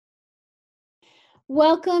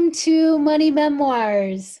Welcome to Money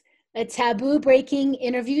Memoirs, a taboo breaking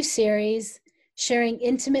interview series sharing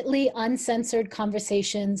intimately uncensored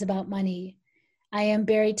conversations about money. I am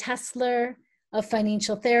Barry Tesler, a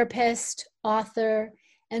financial therapist, author,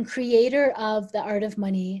 and creator of The Art of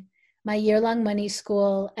Money, my year-long money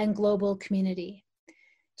school and global community.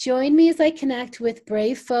 Join me as I connect with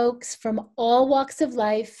brave folks from all walks of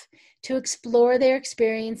life to explore their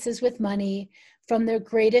experiences with money, from their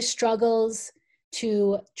greatest struggles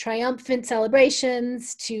to triumphant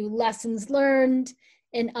celebrations to lessons learned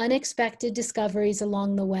and unexpected discoveries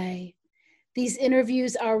along the way. These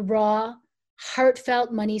interviews are raw,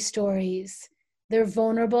 heartfelt money stories. They're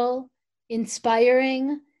vulnerable,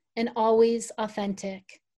 inspiring, and always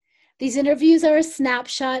authentic. These interviews are a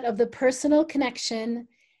snapshot of the personal connection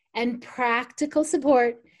and practical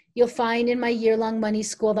support you'll find in my year-long money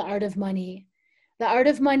school, The Art of Money. The Art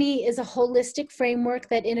of Money is a holistic framework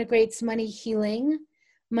that integrates money healing,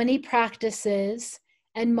 money practices,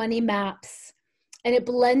 and money maps. And it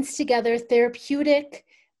blends together therapeutic,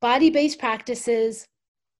 body-based practices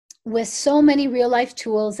with so many real-life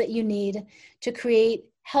tools that you need to create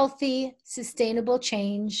healthy, sustainable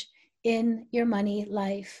change in your money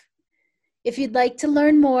life. If you'd like to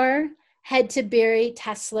learn more, head to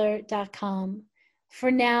barrytesler.com.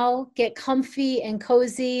 For now, get comfy and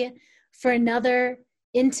cozy for another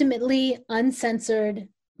intimately uncensored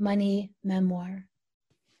money memoir.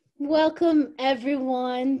 Welcome,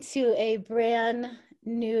 everyone, to a brand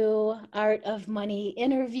new Art of Money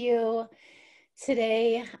interview.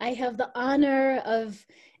 Today, I have the honor of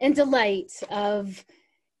and delight of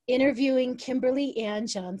interviewing Kimberly Ann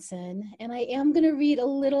Johnson, and I am going to read a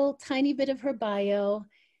little tiny bit of her bio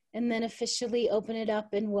and then officially open it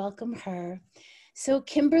up and welcome her. So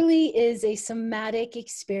Kimberly is a somatic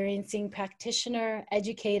experiencing practitioner,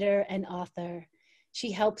 educator, and author.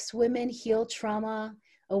 She helps women heal trauma,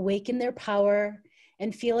 awaken their power,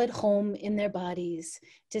 and feel at home in their bodies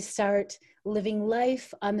to start living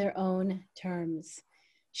life on their own terms.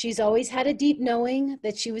 She's always had a deep knowing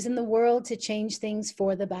that she was in the world to change things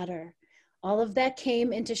for the better. All of that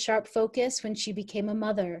came into sharp focus when she became a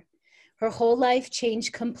mother. Her whole life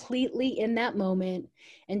changed completely in that moment,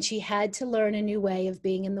 and she had to learn a new way of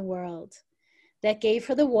being in the world. That gave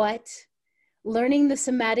her the what, learning the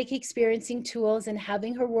somatic experiencing tools and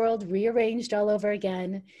having her world rearranged all over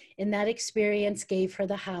again. In that experience gave her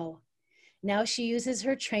the how. Now she uses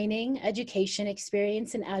her training, education,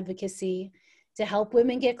 experience, and advocacy to help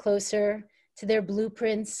women get closer to their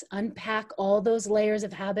blueprints, unpack all those layers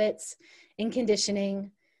of habits and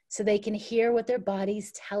conditioning so they can hear what their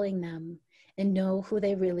body's telling them and know who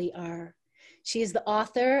they really are. She is the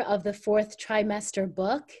author of the 4th trimester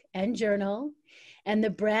book and journal and the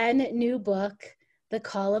brand new book, The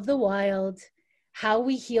Call of the Wild, How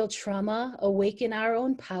We Heal Trauma, Awaken Our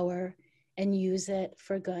Own Power, and Use It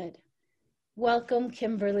for Good. Welcome,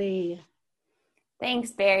 Kimberly.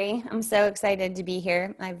 Thanks, Barry. I'm so excited to be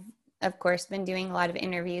here. I've, of course, been doing a lot of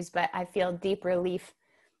interviews, but I feel deep relief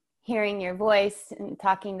hearing your voice and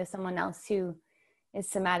talking to someone else who is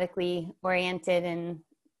somatically oriented. And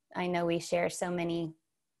I know we share so many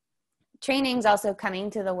trainings also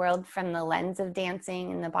coming to the world from the lens of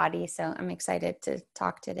dancing and the body. So I'm excited to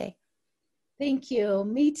talk today. Thank you.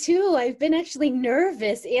 Me too. I've been actually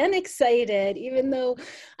nervous and excited, even though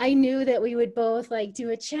I knew that we would both like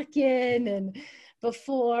do a check-in and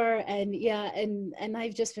before, and yeah, and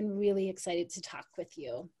I've just been really excited to talk with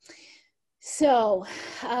you. So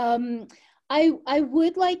I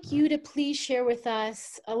would like you to please share with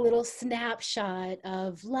us a little snapshot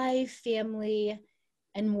of life, family,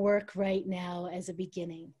 and work right now as a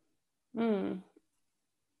beginning.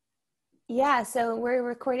 Yeah, so we're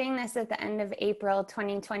recording this at the end of April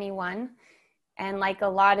 2021. And like a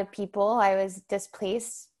lot of people, I was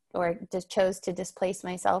displaced or just chose to displace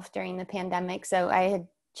myself during the pandemic. So I had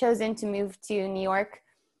chosen to move to New York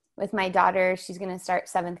with my daughter. She's going to start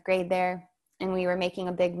 7th grade there. And we were making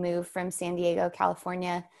a big move from San Diego,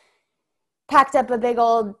 California. Packed up a big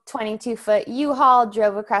old 22-foot U-Haul,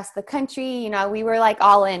 drove across the country. You know, we were like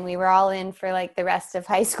all in. We were all in for like the rest of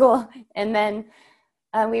high school. And then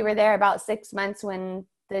we were there about 6 months when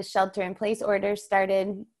the shelter-in-place orders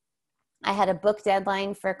started. I had a book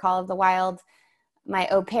deadline for Call of the Wild. My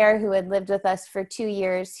au pair, who had lived with us for 2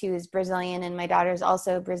 years, who is Brazilian, and my daughter's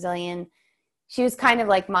also Brazilian. She was kind of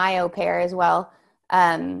like my au pair as well.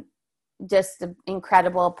 Just an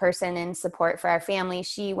incredible person and support for our family.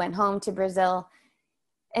 She went home to Brazil.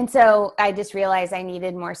 And so I just realized I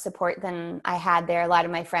needed more support than I had there. A lot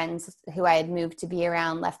of my friends who I had moved to be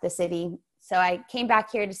around left the city. So I came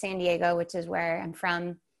back here to San Diego, which is where I'm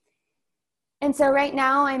from. And so right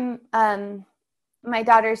now I'm My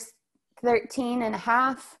daughter's 13 and a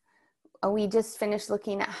half. We just finished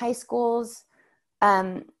looking at high schools.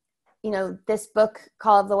 This book,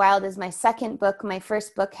 Call of the Wild, is my second book. My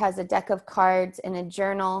first book has a deck of cards and a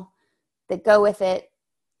journal that go with it.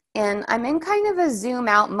 And I'm in kind of a zoom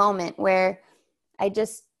out moment where I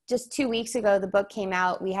just 2 weeks ago, the book came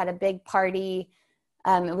out. We had a big party.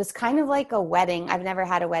 It was kind of like a wedding. I've never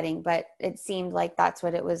had a wedding, but it seemed like that's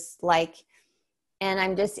what it was like. And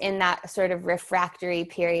I'm just in that sort of refractory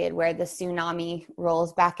period where the tsunami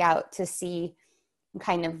rolls back out to see,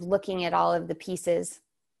 kind of looking at all of the pieces.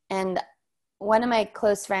 And one of my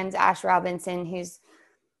close friends, Ash Robinson, who's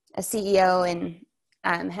a CEO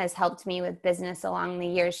and has helped me with business along the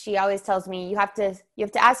years, she always tells me you have to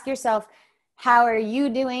ask yourself, how are you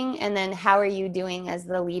doing? And then how are you doing as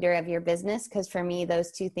the leader of your business? Because for me,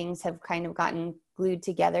 those two things have kind of gotten glued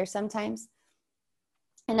together sometimes.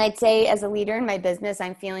 And I'd say as a leader in my business,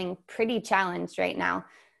 I'm feeling pretty challenged right now.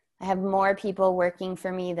 I have more people working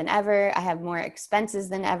for me than ever. I have more expenses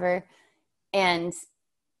than ever. And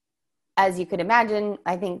as you could imagine,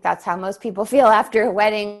 I think that's how most people feel after a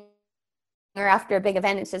wedding or after a big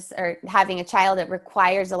event. It's just, or having a child, it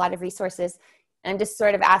requires a lot of resources. And I'm just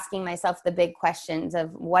sort of asking myself the big questions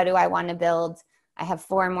of, what do I want to build? I have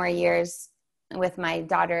 4 more years with my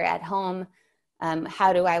daughter at home.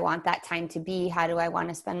 How do I want that time to be? How do I want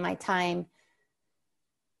to spend my time?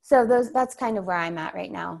 So that's kind of where I'm at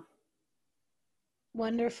right now.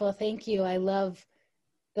 Wonderful. Thank you. I love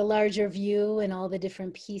the larger view and all the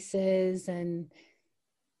different pieces. And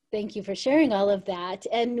thank you for sharing all of that.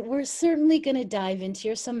 And we're certainly going to dive into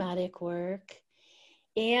your somatic work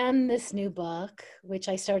and this new book, which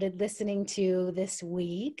I started listening to this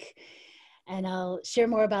week. And I'll share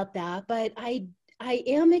more about that. But I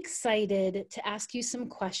am excited to ask you some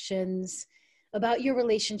questions about your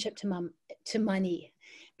relationship to money,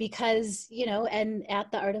 because, and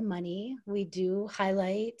at The Art of Money, we do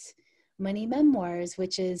highlight money memoirs,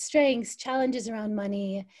 which is strengths, challenges around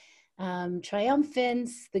money,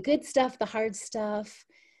 triumphants, the good stuff, the hard stuff.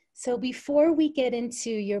 So before we get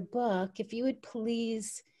into your book, if you would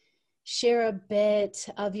please share a bit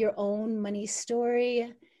of your own money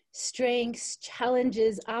story, strengths,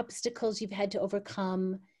 challenges, obstacles you've had to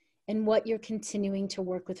overcome, and what you're continuing to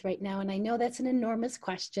work with right now. And I know that's an enormous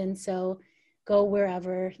question, so go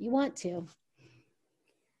wherever you want to.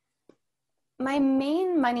 My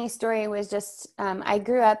main money story was just, I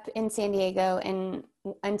grew up in San Diego, and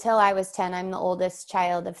until I was 10, I'm the oldest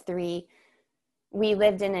child of 3. We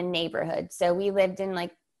lived in a neighborhood. So we lived in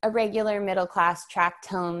like a regular middle-class tract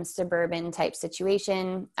home, suburban type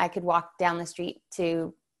situation. I could walk down the street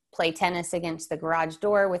to play tennis against the garage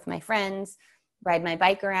door with my friends, ride my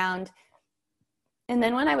bike around. And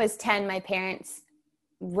then when I was 10, my parents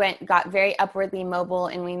got very upwardly mobile,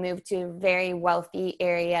 and we moved to a very wealthy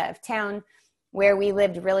area of town where we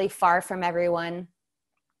lived really far from everyone.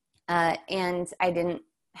 And I didn't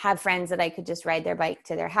have friends that I could just ride their bike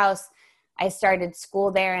to their house. I started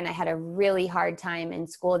school there, and I had a really hard time in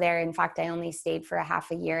school there. In fact, I only stayed for a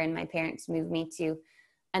half a year, and my parents moved me to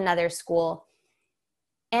another school.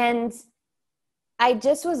 And I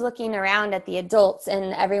just was looking around at the adults,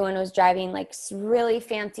 and everyone was driving like really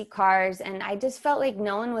fancy cars. And I just felt like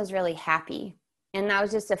no one was really happy. And that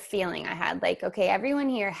was just a feeling I had, like, okay, everyone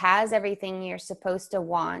here has everything you're supposed to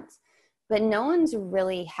want, but no one's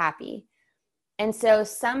really happy. And so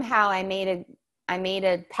somehow I made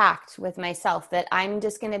a pact with myself that I'm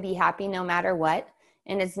just going to be happy no matter what.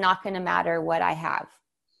 And it's not going to matter what I have.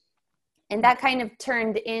 And that kind of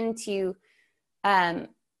turned into,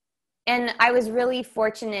 and I was really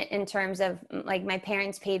fortunate in terms of, like, my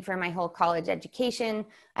parents paid for my whole college education.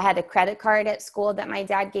 I had a credit card at school that my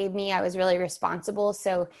dad gave me. I was really responsible.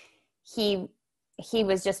 So he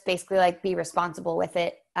was just basically like, be responsible with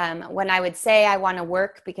it. When I would say I want to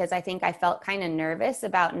work, because I think I felt kind of nervous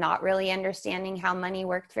about not really understanding how money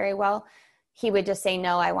worked very well, he would just say,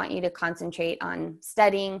 no, I want you to concentrate on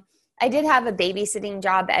studying. I did have a babysitting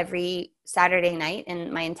job every Saturday night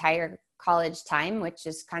in my entire college time, which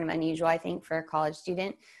is kind of unusual, I think, for a college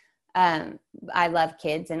student. I love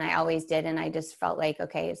kids, and I always did. And I just felt like,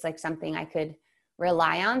 okay, it's like something I could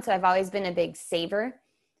rely on. So I've always been a big saver.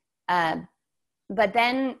 But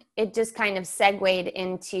then it just kind of segued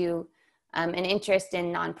into an interest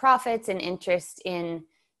in nonprofits, an interest in,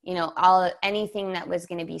 anything that was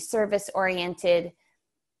going to be service oriented.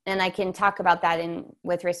 And I can talk about that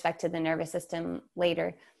with respect to the nervous system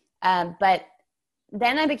later. But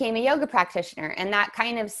then I became a yoga practitioner, and that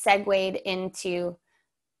kind of segued into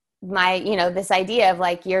this idea of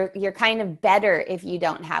like, you're kind of better if you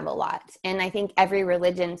don't have a lot. And I think every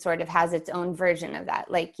religion sort of has its own version of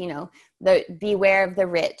that. Like, the beware of the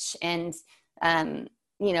rich, and, and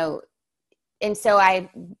so I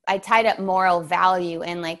tied up moral value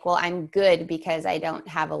in like, well, I'm good because I don't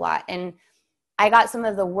have a lot. And I got some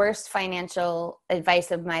of the worst financial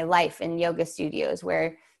advice of my life in yoga studios,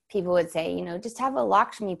 where people would say, just have a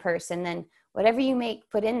Lakshmi purse, and then whatever you make,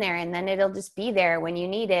 put in there, and then it'll just be there when you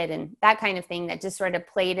need it. And that kind of thing that just sort of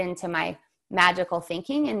played into my magical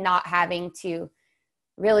thinking and not having to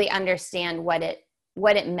really understand what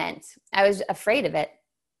it meant. I was afraid of it,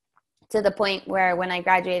 to the point where when I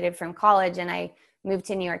graduated from college and I moved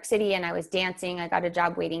to New York City and I was dancing, I got a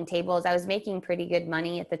job waiting tables. I was making pretty good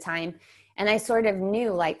money at the time. And I sort of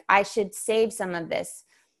knew like I should save some of this.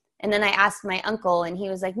 And then I asked my uncle, and he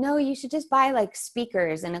was like, no, you should just buy like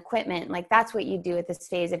speakers and equipment. Like that's what you do at this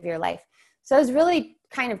phase of your life. So I was really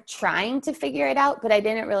kind of trying to figure it out, but I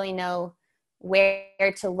didn't really know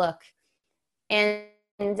where to look. And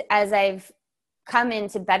as I've come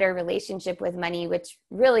into better relationship with money, which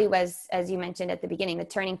really was, as you mentioned at the beginning, the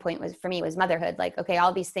turning point was for me was motherhood. Like, okay,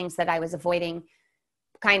 all these things that I was avoiding,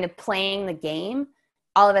 kind of playing the game,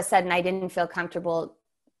 all of a sudden I didn't feel comfortable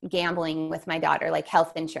gambling with my daughter, like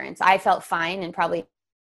health insurance. I felt fine and probably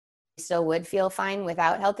still would feel fine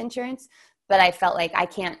without health insurance, but I felt like I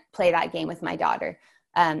can't play that game with my daughter.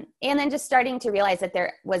 And then just starting to realize that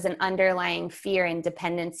there was an underlying fear and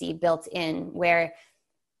dependency built in where,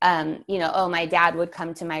 my dad would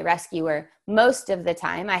come to my rescue, or most of the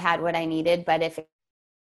time I had what I needed, but if it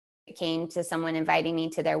came to someone inviting me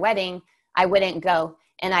to their wedding, I wouldn't go,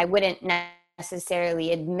 and I wouldn't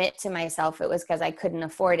necessarily admit to myself it was because I couldn't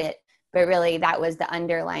afford it, but really that was the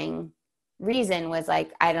underlying reason, was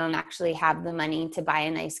like, I don't actually have the money to buy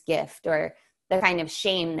a nice gift, or the kind of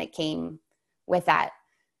shame that came with that.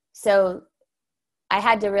 So I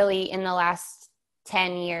had to really, in the last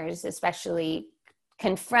 10 years especially,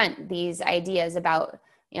 confront these ideas about,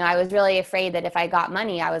 I was really afraid that if I got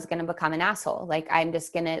money, I was going to become an asshole. Like, I'm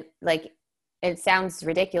just going to, like, it sounds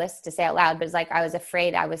ridiculous to say out loud, but it's like I was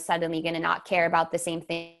afraid I was suddenly going to not care about the same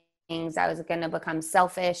things. I was going to become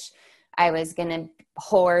selfish. I was going to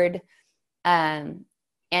hoard. And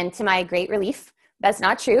to my great relief, that's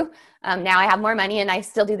not true. Now I have more money and I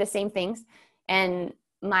still do the same things. And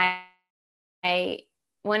one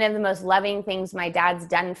of the most loving things my dad's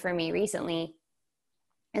done for me recently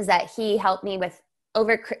is that he helped me with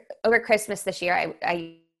over Christmas this year.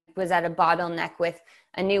 I was at a bottleneck with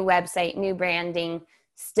a new website, new branding,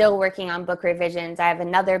 still working on book revisions. I have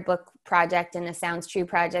another book project and the Sounds True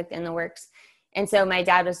project in the works. And so my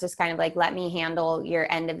dad was just kind of like, let me handle your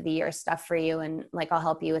end of the year stuff for you. And like, I'll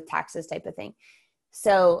help you with taxes type of thing.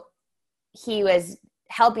 So he was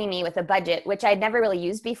helping me with a budget, which I'd never really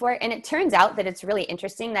used before. And it turns out that it's really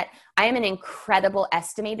interesting that I am an incredible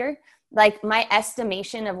estimator. Like, my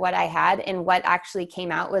estimation of what I had and what actually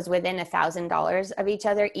came out was within $1,000 of each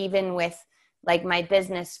other, even with like my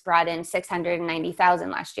business brought in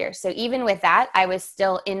 690,000 last year. So even with that, I was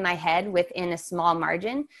still in my head within a small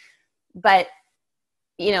margin, but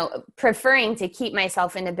preferring to keep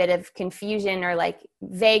myself in a bit of confusion or like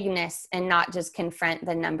vagueness and not just confront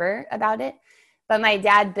the number about it. But my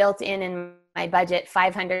dad built in my budget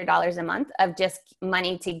 $500 a month of just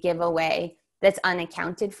money to give away that's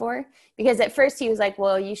unaccounted for. Because at first he was like,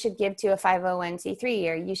 well, you should give to a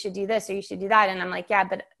 501c3, or you should do this, or you should do that. And I'm like, yeah,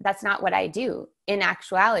 but that's not what I do in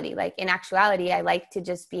actuality. Like, in actuality, I like to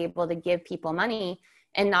just be able to give people money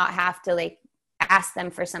and not have to like ask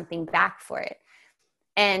them for something back for it.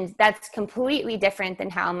 And that's completely different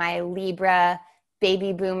than how my Libra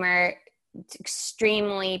baby boomer,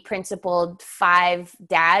 extremely principled 5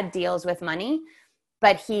 dad deals with money.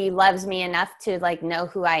 But he loves me enough to like know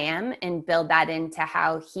who I am and build that into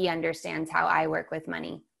how he understands how I work with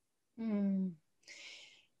money.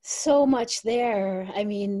 So much there. I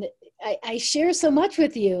mean, I share so much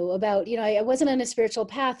with you about, I wasn't on a spiritual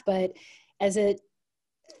path, but as a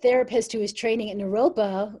therapist who was training in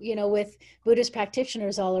Naropa, with Buddhist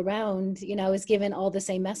practitioners all around, I was given all the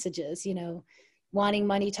same messages, wanting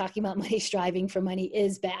money, talking about money, striving for money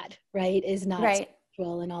is bad, right? Is not right.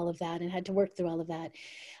 And all of that, and had to work through all of that.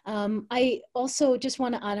 I also just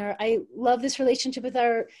want to honor, I love this relationship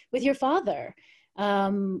with your father.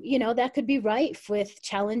 That could be rife with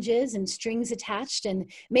challenges and strings attached,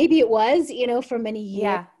 and maybe it was, for many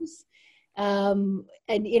years. Yeah. And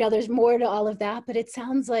there's more to all of that, but it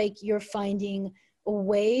sounds like you're finding a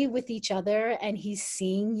way with each other, and he's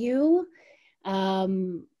seeing you.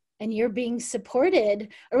 And you're being supported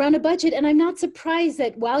around a budget. And I'm not surprised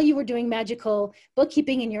that while you were doing magical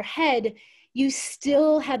bookkeeping in your head, you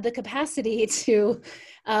still had the capacity to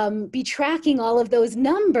be tracking all of those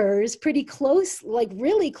numbers pretty close, like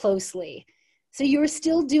really closely. So you were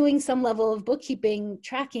still doing some level of bookkeeping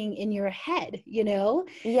tracking in your head, you know?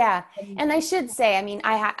 Yeah. And I should say, I mean,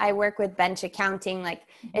 I work with bench accounting. Like,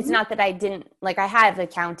 it's not that I didn't, like, I have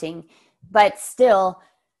accounting, but still,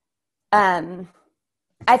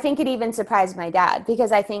 I think it even surprised my dad,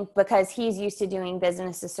 because I think because he's used to doing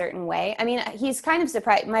business a certain way. I mean, he's kind of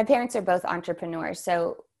surprised. My parents are both entrepreneurs.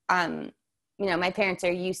 So, you know, my parents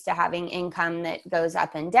are used to having income that goes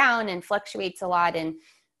up and down and fluctuates a lot, and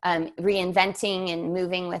reinventing and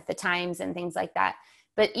moving with the times and things like that.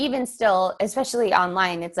 But even still, especially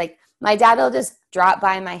online, it's like my dad will just drop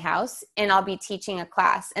by my house and I'll be teaching a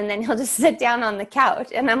class, and then he'll just sit down on the couch.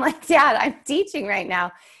 And I'm like, Dad, I'm teaching right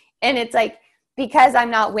now. And it's like, because I'm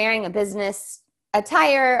not wearing a business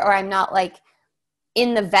attire, or I'm not like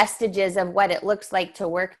in the vestiges of what it looks like to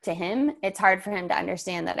work to him, it's hard for him to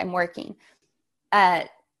understand that I'm working.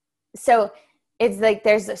 So it's like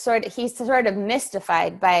he's sort of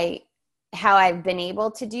mystified by how I've been able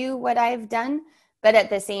to do what I've done. But at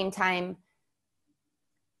the same time,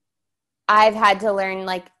 I've had to learn,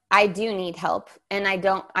 like, I do need help, and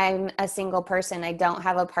I'm a single person. I don't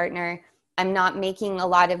have a partner. I'm not making a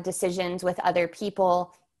lot of decisions with other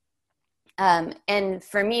people. And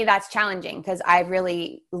for me, that's challenging, because I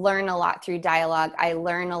really learn a lot through dialogue. I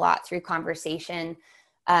learn a lot through conversation.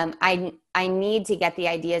 I need to get the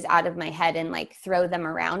ideas out of my head and like throw them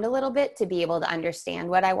around a little bit to be able to understand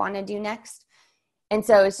what I want to do next. And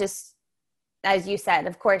so it's just, as you said,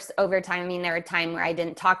 of course, over time, I mean, there were times where I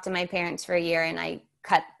didn't talk to my parents for a year, and I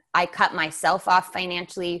cut myself off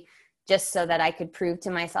financially just so that I could prove to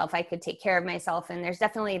myself I could take care of myself. And there's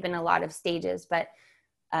definitely been a lot of stages, but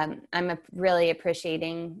I'm really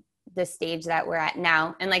appreciating the stage that we're at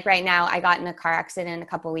now. And like right now, I got in a car accident a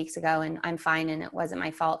couple of weeks ago, and I'm fine, and it wasn't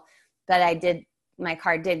my fault. But my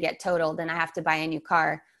car did get totaled, and I have to buy a new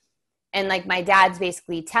car. And like my dad's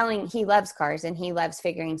basically he loves cars and he loves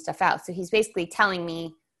figuring stuff out. So he's basically telling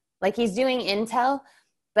me, like, he's doing intel,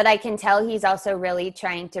 but I can tell he's also really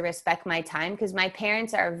trying to respect my time, because my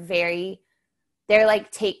parents are they're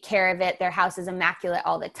like, take care of it. Their house is immaculate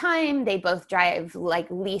all the time. They both drive like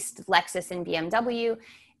leased Lexus and BMW.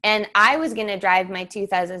 And I was going to drive my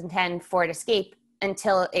 2010 Ford Escape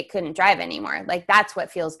until it couldn't drive anymore. Like, that's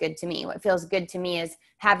what feels good to me. What feels good to me is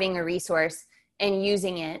having a resource and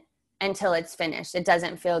using it until it's finished. It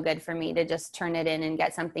doesn't feel good for me to just turn it in and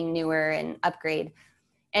get something newer and upgrade.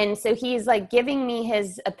 And so he's like giving me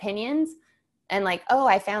his opinions and like, oh,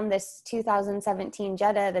 I found this 2017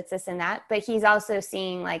 Jetta that's this and that. But he's also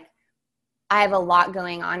seeing like, I have a lot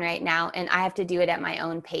going on right now, and I have to do it at my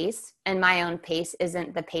own pace. And my own pace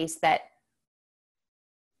isn't the pace that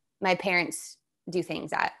my parents do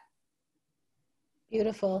things at.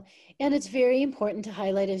 Beautiful. And it's very important to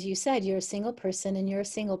highlight, as you said, you're a single person and you're a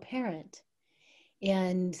single parent.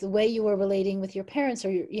 And the way you were relating with your parents,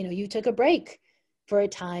 or, you know, you took a break for a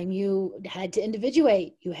time, you had to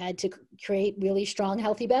individuate, you had to create really strong,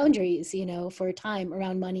 healthy boundaries, you know, for a time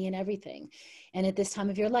around money and everything. And at this time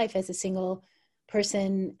of your life, as a single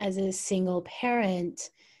person, as a single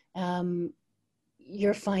parent,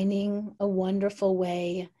 you're finding a wonderful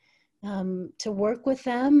way to work with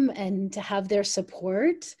them and to have their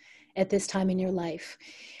support at this time in your life.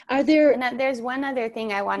 There's one other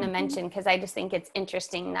thing I want to mention, because I just think it's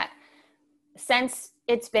interesting that since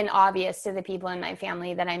it's been obvious to the people in my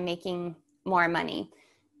family that I'm making more money,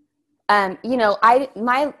 you know,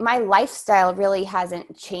 my lifestyle really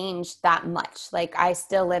hasn't changed that much. Like, I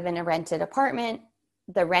still live in a rented apartment.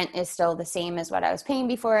 The rent is still the same as what I was paying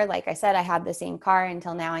before. Like I said, I had the same car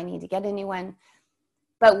until now. I need to get a new one.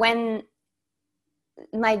 But when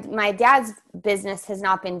my dad's business has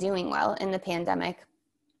not been doing well in the pandemic,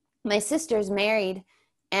 my sister's married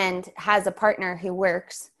and has a partner who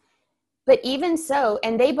works. But even so,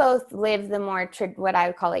 and they both live the more what I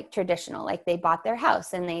would call like traditional, like they bought their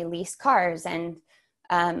house and they lease cars, and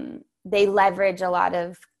they leverage a lot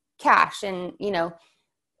of cash. And, you know,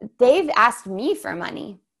 they've asked me for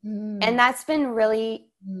money. And that's been really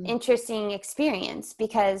interesting experience,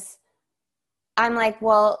 because I'm like,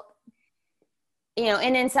 well, you know,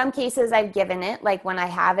 and in some cases I've given it, like when I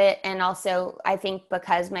have it. And also I think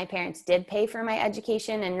because my parents did pay for my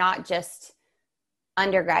education, and not just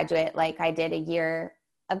undergraduate, like I did a year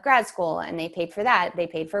of grad school and they paid for that. They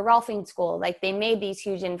paid for Rolfing school. Like they made these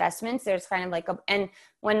huge investments. There's kind of like and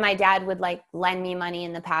when my dad would like lend me money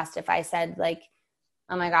in the past, if I said like,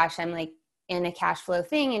 oh my gosh, I'm like in a cash flow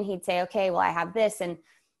thing, and he'd say, okay, well, I have this. And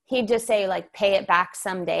he'd just say like, pay it back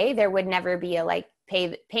someday. There would never be a like,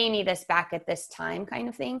 pay me this back at this time kind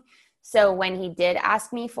of thing. So when he did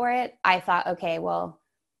ask me for it, I thought, okay, well,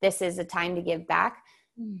 this is a time to give back.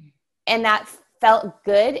 And that felt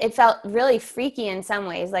good. It felt really freaky in some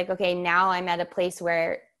ways. Like, okay, now I'm at a place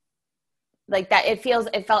where like that, it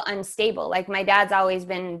felt unstable. Like my dad's always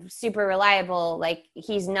been super reliable. Like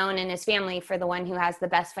he's known in his family for the one who has the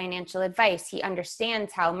best financial advice. He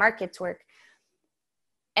understands how markets work.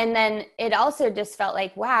 And then it also just felt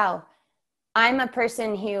like, wow, I'm a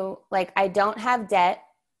person who, like, I don't have debt.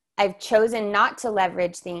 I've chosen not to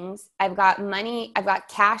leverage things. I've got money, I've got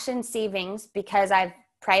cash and savings because I've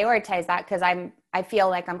prioritized that, because I feel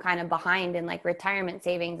like I'm kind of behind in like retirement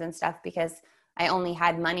savings and stuff because I only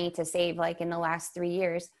had money to save like in the last 3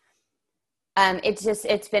 years.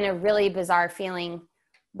 It's been a really bizarre feeling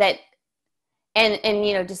that, and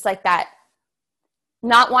you know, just like that,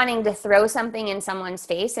 not wanting to throw something in someone's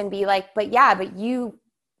face and be like, but yeah, but you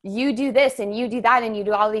do this and you do that and you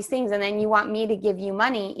do all these things, and then you want me to give you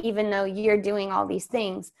money even though you're doing all these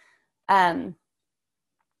things.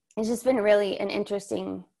 It's just been really an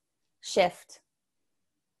interesting shift.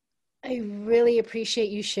 I really appreciate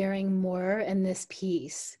you sharing more in this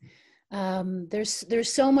piece.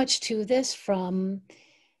 There's so much to this from,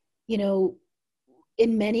 you know,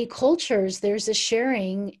 in many cultures, there's a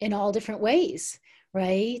sharing in all different ways,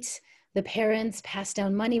 right? The parents pass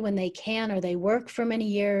down money when they can, or they work for many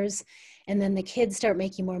years, and then the kids start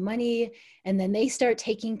making more money, and then they start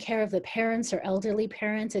taking care of the parents or elderly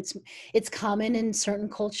parents. It's common in certain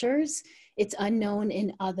cultures. It's unknown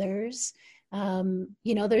in others.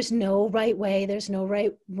 You know, there's no right way, there's no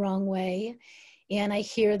right, wrong way. And I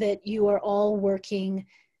hear that you are all working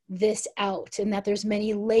this out, and that there's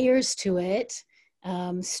many layers to it,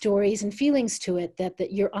 stories and feelings to it,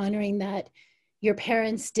 that you're honoring that your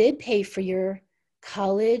parents did pay for your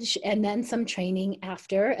college and then some training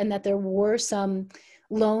after, and that there were some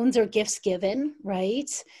loans or gifts given,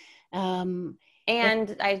 right? And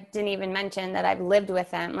I didn't even mention that I've lived with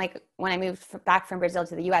them. Like when I moved back from Brazil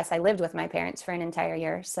to the US, I lived with my parents for an entire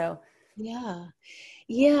year. So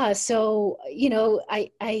yeah. So, you know,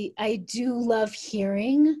 I do love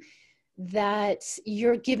hearing that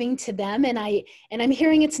you're giving to them, and I'm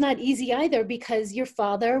hearing it's not easy either, because your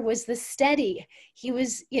father was the steady. He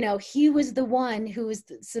was, you know, he was the one who was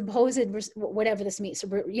the supposed, whatever this means,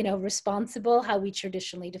 you know, responsible, how we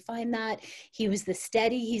traditionally define that. He was the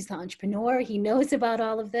steady, he's the entrepreneur, he knows about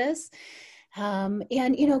all of this. And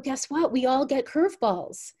you know, guess what, we all get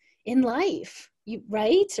curveballs in life,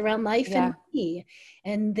 right, around life. Yeah. And money,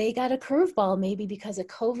 and they got a curveball, maybe because of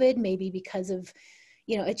COVID, maybe because of,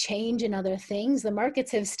 you know, a change in other things. The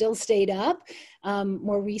markets have still stayed up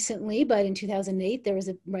more recently, but in 2008, there was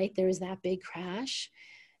that big crash.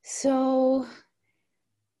 So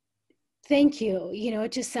thank you. You know,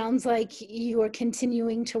 it just sounds like you are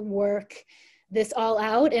continuing to work this all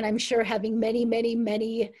out, and I'm sure having many, many,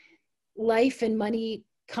 many life and money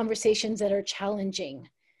conversations that are challenging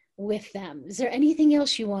with them. Is there anything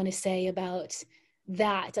else you want to say about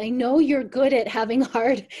that? I know you're good at having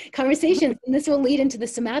hard conversations, and this will lead into the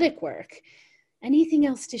somatic work. Anything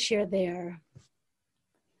else to share there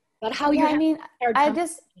about how you're? I mean,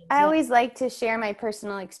 I always like to share my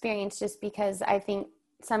personal experience, just because I think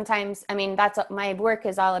sometimes, I mean, that's my work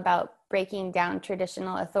is all about breaking down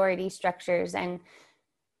traditional authority structures and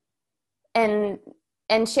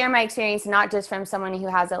share my experience, not just from someone who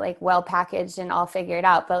has it like well packaged and all figured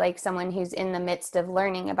out, but like someone who's in the midst of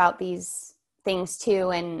learning about these things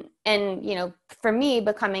too. And you know, for me,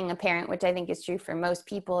 becoming a parent, which I think is true for most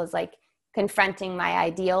people, is like confronting my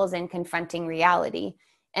ideals and confronting reality.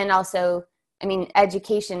 And also, I mean,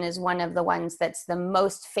 education is one of the ones that's the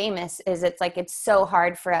most famous. Is it's like, it's so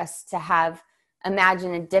hard for us to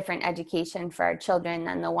imagine a different education for our children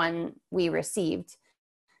than the one we received,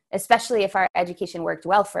 especially if our education worked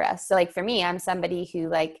well for us. So like for me, I'm somebody who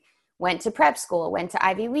like went to prep school, went to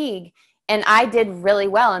Ivy League, and I did really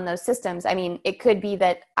well in those systems. I mean, it could be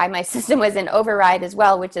that my system was an override as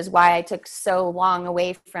well, which is why I took so long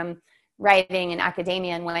away from writing and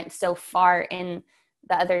academia and went so far in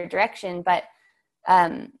the other direction. But,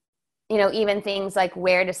 you know, even things like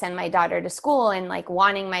where to send my daughter to school and like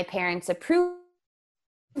wanting my parents' approval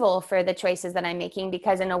for the choices that I'm making,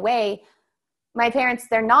 because in a way, my parents,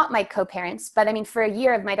 they're not my co-parents, but I mean, for a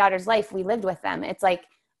year of my daughter's life, we lived with them. It's like,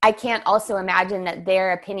 I can't also imagine that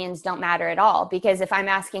their opinions don't matter at all, because if I'm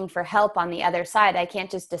asking for help on the other side, I can't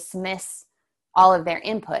just dismiss all of their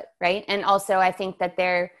input, right? And also I think that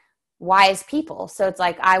they're wise people. So it's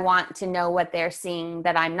like, I want to know what they're seeing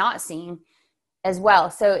that I'm not seeing as well.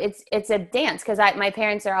 So it's a dance, because my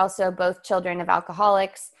parents are also both children of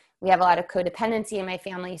alcoholics. We have a lot of codependency in my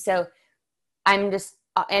family. So I'm just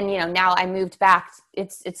and now I moved back.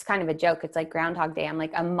 It's kind of a joke. It's like Groundhog Day. I'm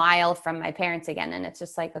like a mile from my parents again. And it's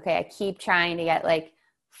just like, okay, I keep trying to get like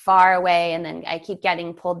far away, and then I keep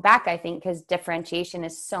getting pulled back, I think, because differentiation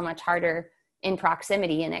is so much harder in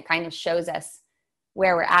proximity, and it kind of shows us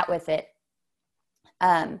where we're at with it.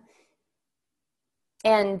 And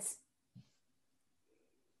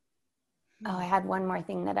I had one more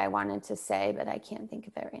thing that I wanted to say, but I can't think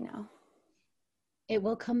of it right now. It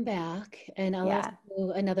will come back, and I'll ask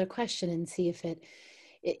you another question and see if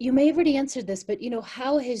you may have already answered this, but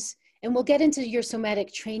how has, and we'll get into your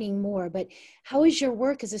somatic training more, but how has your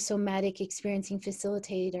work as a somatic experiencing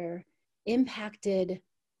facilitator impacted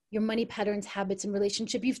your money patterns, habits, and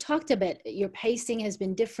relationship? You've talked a bit, your pacing has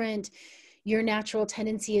been different. Your natural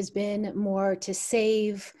tendency has been more to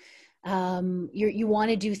save. You want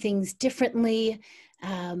to do things differently,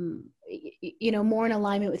 more in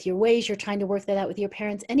alignment with your ways. You're trying to work that out with your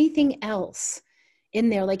parents. Anything else in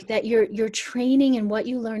there like that you're training, and what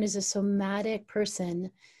you learn as a somatic person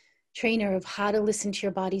trainer of how to listen to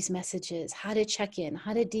your body's messages, how to check in,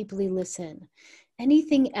 how to deeply listen?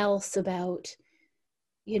 Anything else about,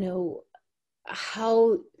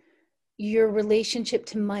 how your relationship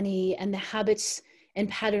to money and the habits and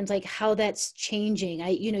patterns, like how that's changing?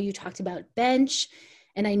 You talked about bench,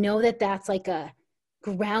 and I know that that's like a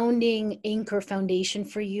grounding anchor foundation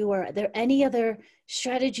for you. Are there any other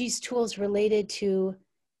strategies, tools related to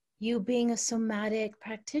you being a somatic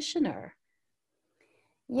practitioner?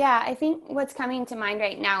 Yeah, I think what's coming to mind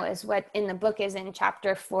right now is what in the book is in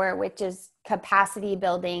chapter 4, which is capacity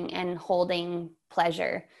building and holding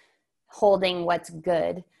pleasure, holding what's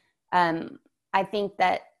good. I think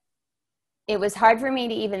that it was hard for me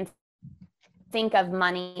to even think of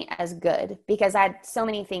money as good, because I had so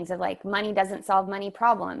many things of like, money doesn't solve money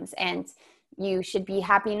problems, and you should be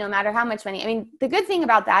happy no matter how much money. I mean, the good thing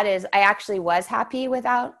about that is I actually was happy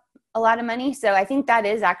without a lot of money. So I think that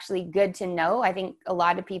is actually good to know. I think a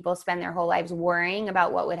lot of people spend their whole lives worrying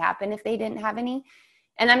about what would happen if they didn't have any.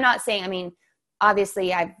 And I'm not saying, I mean,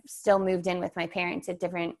 obviously I've still moved in with my parents at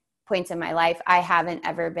different points in my life. I haven't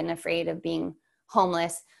ever been afraid of being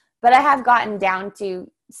homeless, but I have gotten down to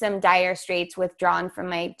some dire straits, withdrawn from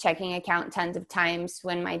my checking account tons of times.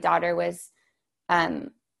 When my daughter was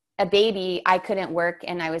a baby, I couldn't work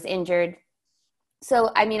and I was injured.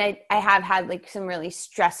 So, I mean, I have had like some really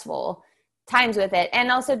stressful times with it,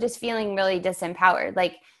 and also just feeling really disempowered,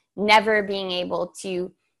 like never being able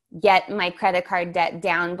to get my credit card debt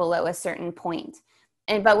down below a certain point.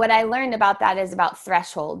 But what I learned about that is about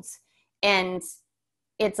thresholds. And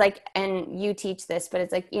it's like, and you teach this, but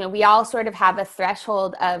it's like, we all sort of have a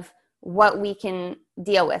threshold of what we can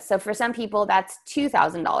deal with. So for some people, that's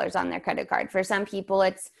 $2,000 on their credit card. For some people,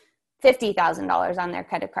 it's $50,000 on their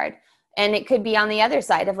credit card. And it could be on the other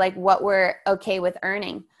side of like what we're okay with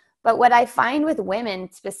earning. But what I find with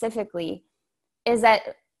women specifically is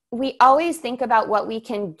that we always think about what we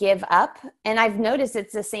can give up. And I've noticed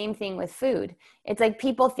it's the same thing with food. It's like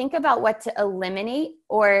people think about what to eliminate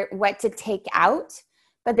or what to take out,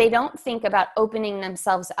 but they don't think about opening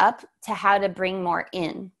themselves up to how to bring more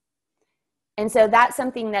in. And so that's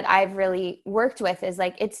something that I've really worked with, is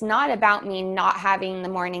like, it's not about me not having the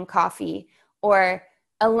morning coffee or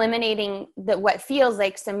eliminating what feels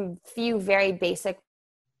like some few very basic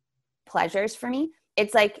pleasures for me.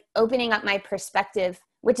 It's like opening up my perspective,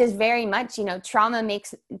 which is very much, trauma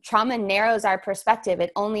narrows our perspective.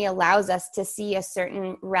 It only allows us to see a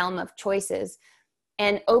certain realm of choices,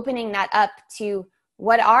 and opening that up to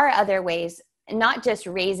what are other ways, not just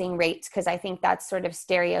raising rates, because I think that's sort of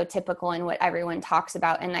stereotypical in what everyone talks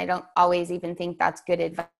about. And I don't always even think that's good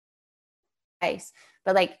advice,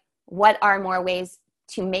 but like, what are more ways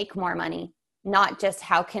to make more money? Not just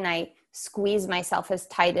how can I squeeze myself as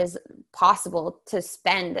tight as possible to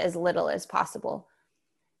spend as little as possible.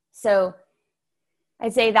 So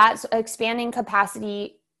I'd say that's expanding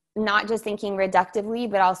capacity, not just thinking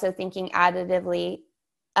reductively, but also thinking additively.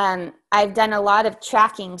 I've done a lot of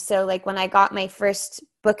tracking. So like when I got my first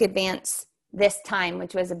book advance this time,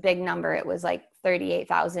 which was a big number, it was like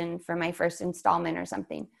 38,000 for my first installment or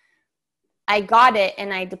something. I got it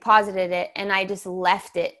and I deposited it and I just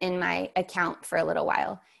left it in my account for a little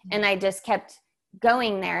while. And I just kept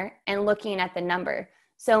going there and looking at the number.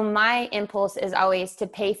 So my impulse is always to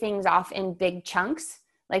pay things off in big chunks.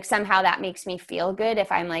 Like somehow that makes me feel good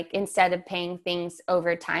if I'm like, instead of paying things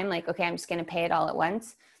over time, like, okay, I'm just going to pay it all at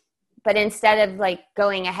once. But instead of like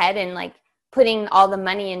going ahead and like putting all the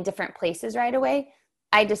money in different places right away,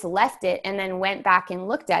 I just left it and then went back and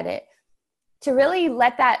looked at it to really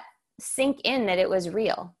let that sink in, that it was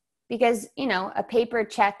real. Because, a paper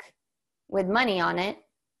check with money on it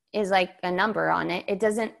is like a number on it. It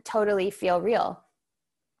doesn't totally feel real.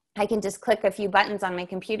 I can just click a few buttons on my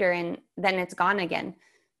computer and then it's gone again.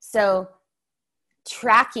 So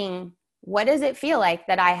tracking, what does it feel like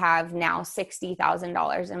that I have now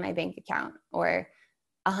 $60,000 in my bank account or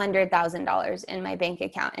 $100,000 in my bank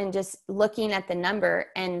account, and just looking at the number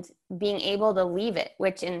and being able to leave it,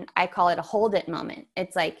 I call it a hold it moment.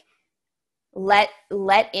 It's like, let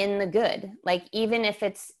in the good. Like, even if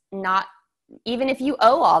you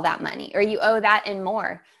owe all that money or you owe that and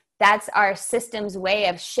more, that's our system's way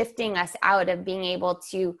of shifting us out of being able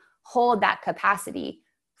to hold that capacity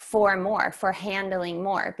for more, for handling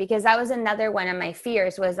more. Because that was another one of my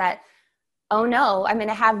fears, was that, oh no, I'm going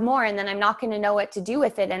to have more and then I'm not going to know what to do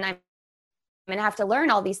with it. And I'm going to have to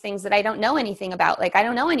learn all these things that I don't know anything about. Like, I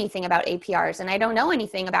don't know anything about APRs, and I don't know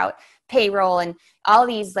anything about payroll, and all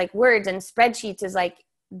these like words and spreadsheets is like,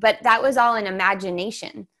 but that was all an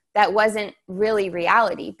imagination. That wasn't really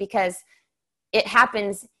reality, because it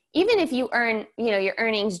happens even if you earn, your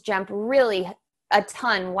earnings jump really a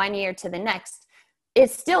ton one year to the next.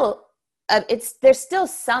 It's still, there's still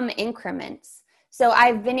some increments. So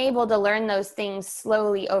I've been able to learn those things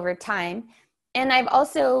slowly over time. And I've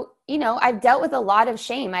also, I've dealt with a lot of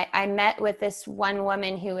shame. I met with this one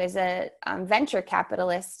woman who is a venture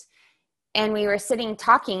capitalist, and we were sitting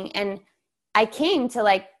talking, and I came to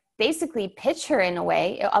like basically pitch her in a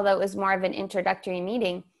way, although it was more of an introductory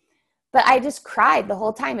meeting, but I just cried the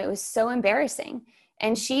whole time. It was so embarrassing.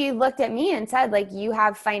 And she looked at me and said, like, you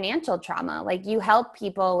have financial trauma, like you help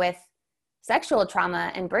people with sexual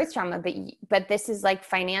trauma and birth trauma, but this is like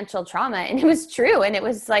financial trauma. And it was true. And it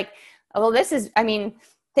was like, well,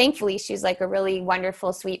 thankfully she's like a really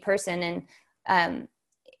wonderful, sweet person. And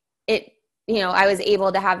I was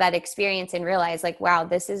able to have that experience and realize like, wow,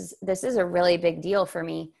 this is a really big deal for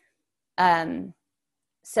me.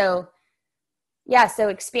 So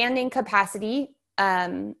expanding capacity,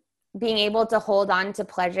 being able to hold on to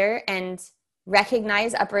pleasure and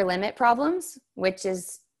recognize upper limit problems, which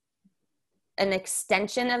is an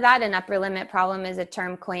extension of that. An upper limit problem is a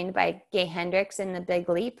term coined by Gay Hendricks in The Big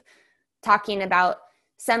Leap, talking about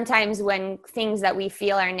sometimes when things that we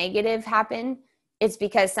feel are negative happen, it's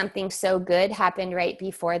because something so good happened right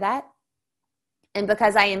before that. And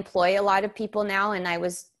because I employ a lot of people now, and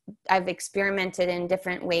I've experimented in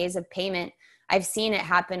different ways of payment, I've seen it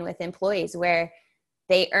happen with employees where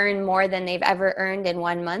they earn more than they've ever earned in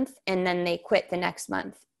 1 month, and then they quit the next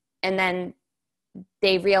month. And then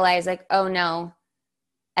they realize like, oh no,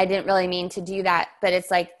 I didn't really mean to do that. But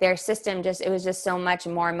it's like their system it was just so much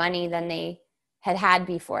more money than they had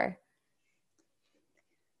before.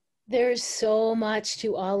 There's so much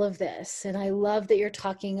to all of this. And I love that you're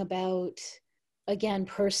talking about, again,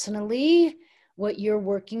 personally, what you're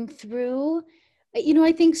working through.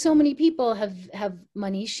 I think so many people have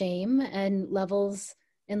money shame and levels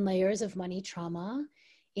and layers of money trauma.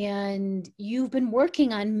 And you've been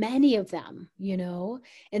working on many of them,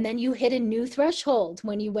 and then you hit a new threshold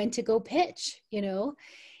when you went to go pitch,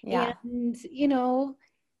 Yeah. And,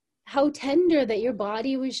 how tender that your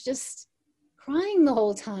body was just crying the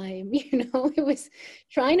whole time, it was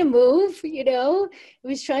trying to move, it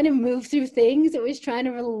was trying to move through things. It was trying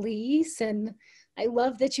to release. And I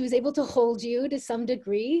love that she was able to hold you to some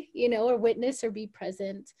degree, or witness or be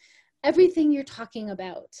present. Everything you're talking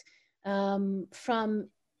about, from,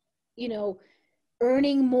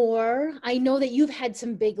 earning more. I know that you've had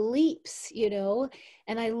some big leaps,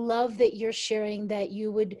 and I love that you're sharing that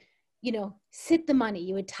you would, sit the money,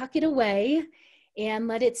 you would tuck it away and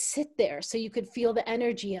let it sit there so you could feel the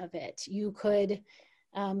energy of it. You could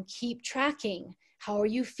keep tracking. How are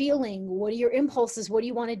you feeling? What are your impulses? What do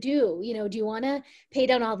you want to do? Do you want to pay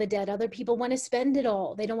down all the debt? Other people want to spend it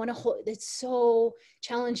all. They don't want to hold. It's so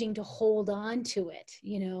challenging to hold on to it,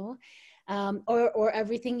 or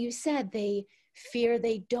everything you said. They fear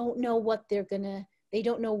they don't know what they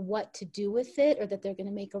don't know what to do with it, or that they're going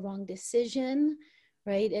to make a wrong decision,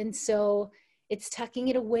 right? And so it's tucking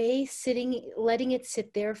it away, letting it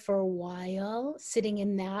sit there for a while, sitting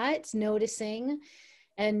in that, noticing,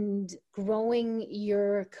 and growing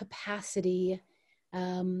your capacity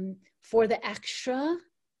for the extra,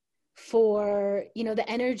 for, the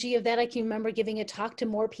energy of that. I can remember giving a talk to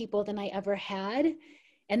more people than I ever had.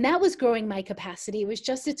 And that was growing my capacity. It was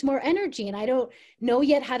just, it's more energy. And I don't know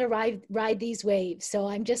yet how to ride these waves. So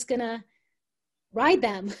I'm just going to ride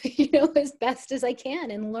them, as best as I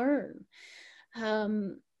can and learn.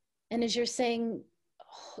 And as you're saying,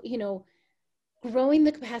 growing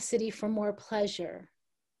the capacity for more pleasure,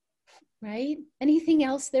 right? Anything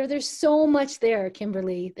else there? There's so much there,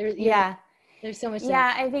 Kimberly. There's so much there.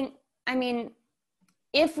 Yeah, I think,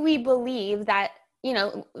 if we believe that you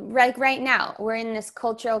know, like right now, we're in this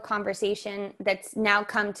cultural conversation that's now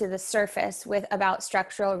come to the surface with about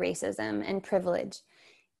structural racism and privilege.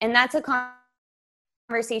 And that's a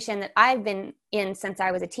conversation that I've been in since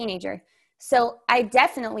I was a teenager. So I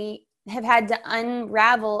definitely have had to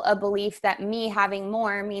unravel a belief that me having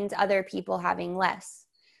more means other people having less.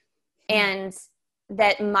 And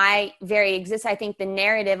that my very exist, I think the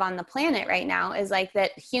narrative on the planet right now is like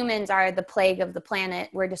that humans are the plague of the planet.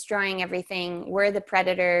 We're destroying everything. We're the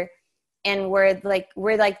predator, and we're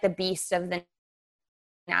like the beast of the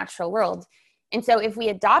natural world. And so if we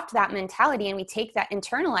adopt that mentality and we take that,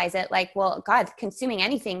 internalize it, like, well, God, consuming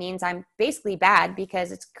anything means I'm basically bad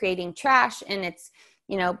because it's creating trash and it's,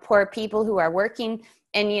 you know, poor people who are working.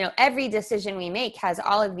 And, you know, every decision we make has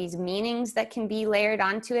all of these meanings that can be layered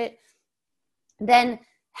onto it. Then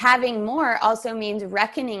having more also means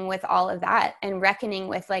reckoning with all of that and reckoning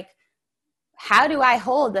with, like, how do I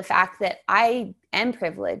hold the fact that I am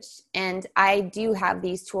privileged and I do have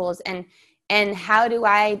these tools, and how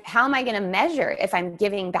am I going to measure if I'm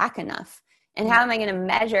giving back enough? And how am I going to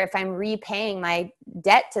measure if I'm repaying my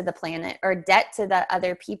debt to the planet or debt to the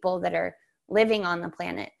other people that are living on the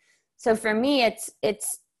planet? So for me,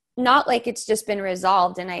 it's not like it's just been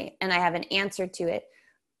resolved and I have an answer to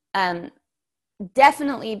it.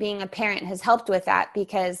 Definitely being a parent has helped with that,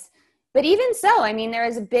 but even so, I mean,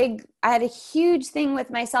 I had a huge thing with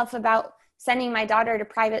myself about sending my daughter to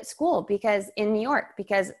private school in New York,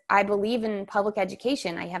 because I believe in public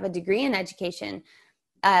education. I have a degree in education.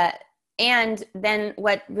 And then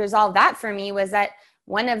what resolved that for me was that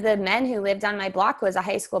one of the men who lived on my block was a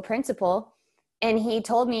high school principal. And he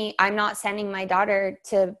told me, I'm not sending my daughter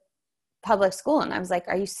to public school. And I was like,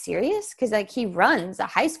 are you serious? Because like he runs a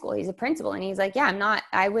high school, he's a principal. And he's like, yeah,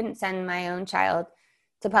 I wouldn't send my own child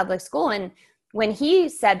to public school. And when he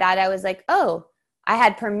said that, I was like, oh, I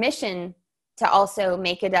had permission to also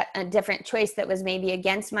make a different choice that was maybe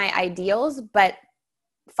against my ideals, but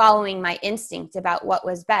following my instinct about what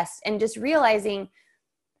was best, and just realizing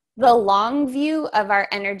the long view of our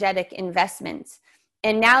energetic investments.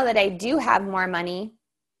 And now that I do have more money,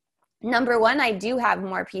 number one, I do have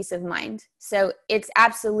more peace of mind. So it's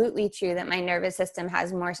absolutely true that my nervous system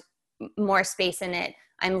has more space in it.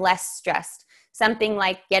 I'm less stressed. Something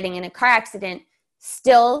like getting in a car accident,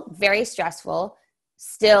 still very stressful,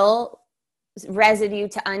 still residue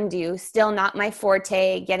to undo, still not my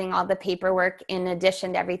forte, getting all the paperwork in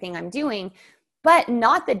addition to everything I'm doing, but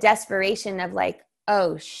not the desperation of like,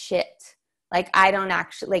 oh shit, like I don't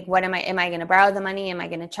actually, like, what am I going to borrow the money? Am I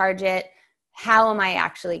going to charge it? How am I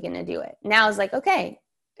actually going to do it? Now it's like, okay,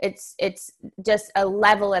 it's just a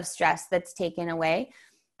level of stress that's taken away.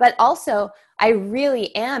 But also I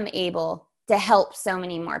really am able to help so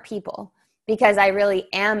many more people, because I really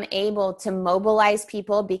am able to mobilize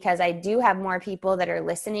people, because I do have more people that are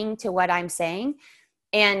listening to what I'm saying.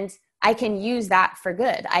 And I can use that for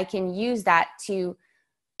good. I can use that to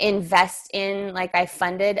invest in, like, I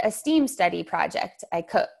funded a STEAM study project. I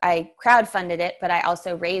crowdfunded it, but I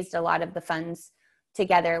also raised a lot of the funds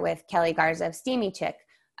together with Kelly Garza of Steamy Chick.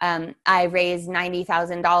 I raised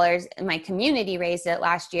 $90,000. My community raised it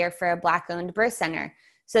last year for a Black-owned birth center.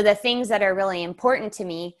 So the things that are really important to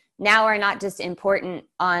me now are not just important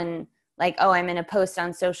on, like, oh, I'm going to post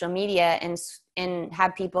on social media and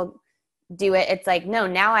have people do it. It's like, no,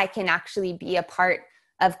 now I can actually be a part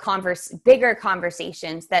of bigger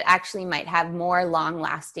conversations that actually might have more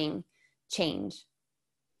long-lasting change.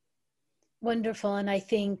 Wonderful. And I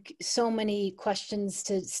think so many questions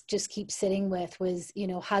to just keep sitting with was, you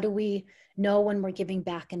know, how do we know when we're giving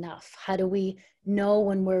back enough? How do we know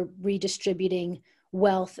when we're redistributing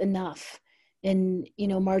wealth enough in, you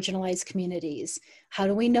know, marginalized communities? How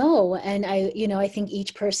do we know? And I think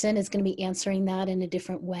each person is going to be answering that in a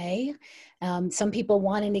different way. Some people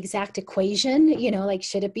want an exact equation, you know, like,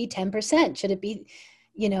 should it be 10%? Should it be,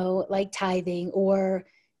 you know, like tithing? Or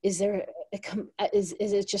is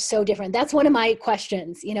it just so different? That's one of my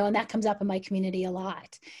questions, you know, and that comes up in my community a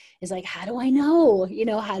lot, is like, how do I know? You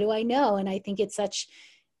know, how do I know? And I think it's such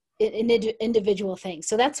an individual thing.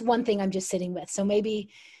 So that's one thing I'm just sitting with. So maybe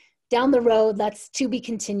down the road, that's to be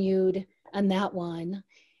continued on that one.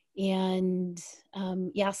 And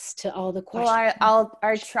yes to all the questions. Well,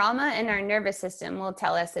 our trauma and our nervous system will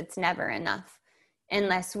tell us it's never enough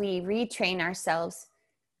unless we retrain ourselves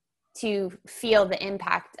to feel the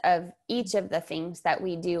impact of each of the things that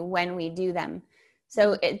we do when we do them.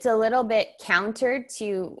 So it's a little bit counter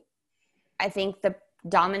to, I think, the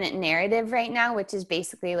dominant narrative right now, which is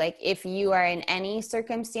basically like, if you are in any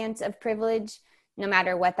circumstance of privilege, no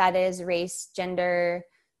matter what that is, race, gender,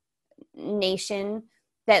 nation,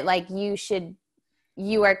 that like you should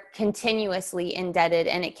you are continuously indebted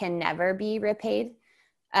and it can never be repaid.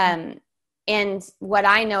 And what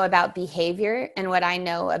I know about behavior and what I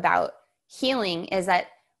know about healing is that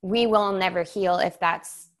we will never heal if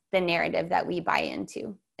that's the narrative that we buy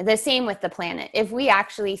into. The same with the planet. If we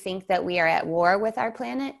actually think that we are at war with our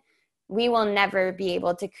planet, we will never be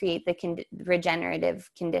able to create the regenerative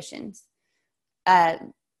conditions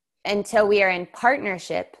until we are in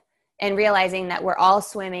partnership and realizing that we're all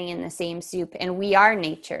swimming in the same soup and we are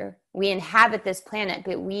nature. We inhabit this planet,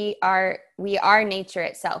 but we are nature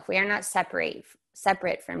itself. We are not separate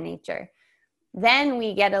from nature. Then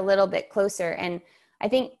we get a little bit closer. And I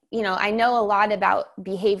think, I know a lot about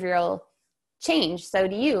behavioral change. So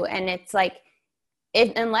do you. And it's like,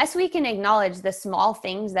 unless we can acknowledge the small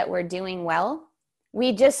things that we're doing well,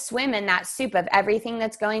 we just swim in that soup of everything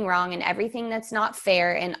that's going wrong and everything that's not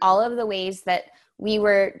fair and all of the ways that we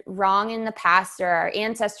were wrong in the past or our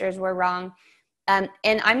ancestors were wrong. And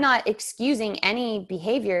I'm not excusing any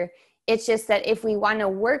behavior. It's just that if we want to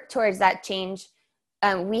work towards that change,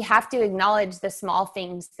 we have to acknowledge the small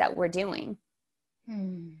things that we're doing.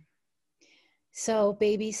 So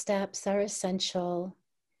baby steps are essential.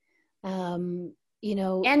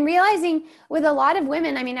 And realizing with a lot of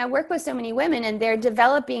women, I mean, I work with so many women and they're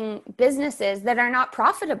developing businesses that are not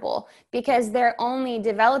profitable because they're only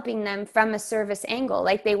developing them from a service angle.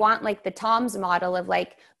 Like they want like the Tom's model of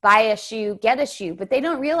like buy a shoe, get a shoe, but they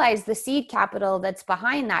don't realize the seed capital that's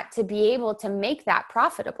behind that to be able to make that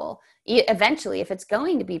profitable eventually, if it's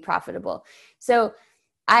going to be profitable. So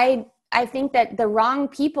I think that the wrong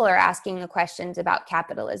people are asking the questions about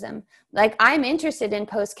capitalism. Like I'm interested in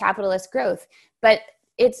post-capitalist growth, but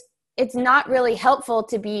it's not really helpful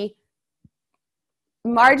to be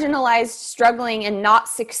marginalized, struggling, and not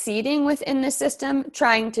succeeding within the system,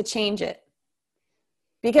 trying to change it.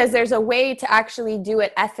 Because there's a way to actually do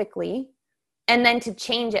it ethically and then to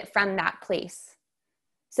change it from that place.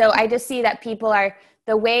 So I just see that people are,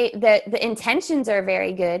 the way that the intentions are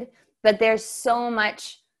very good, but there's so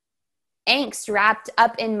much angst wrapped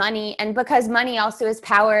up in money, and because money also is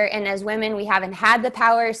power, and as women we haven't had the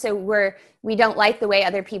power, so we don't like the way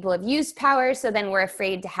other people have used power, so then we're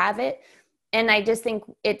afraid to have it. And I just think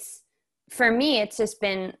for me it's just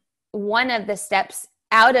been one of the steps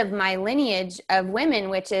out of my lineage of women,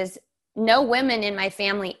 which is no women in my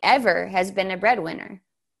family ever has been a breadwinner.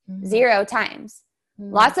 0 times.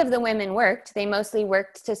 Lots of the women worked. They mostly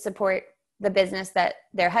worked to support the business that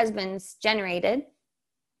their husbands generated.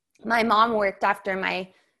 My mom worked after my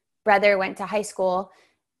brother went to high school,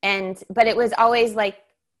 but it was always like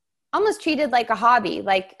almost treated like a hobby,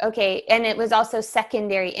 like, okay. And it was also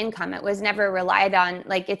secondary income. It was never relied on.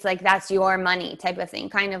 Like, it's like, that's your money type of thing,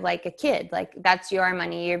 kind of like a kid, like that's your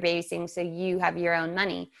money you're basing. So you have your own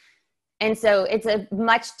money. And so it's a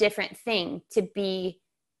much different thing to be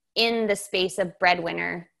in the space of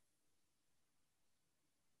breadwinner.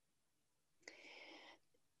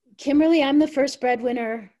 Kimberly, I'm the first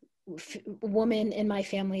breadwinner woman in my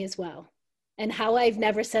family as well. And how I've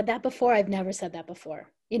never said that before,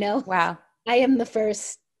 Wow. I am the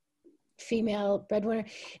first female breadwinner.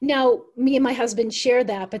 Now, me and my husband share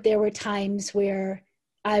that, but there were times where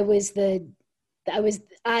I was the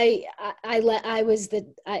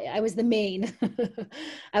main.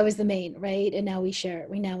 I was the main, right? And now we share.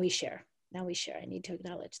 I need to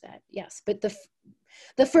acknowledge that. Yes. But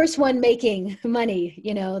the first one making money,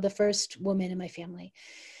 the first woman in my family.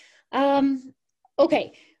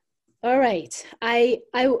 Okay. All right. I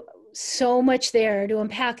so much there to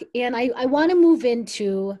unpack. And I want to move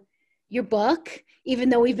into your book, even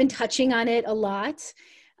though we've been touching on it a lot.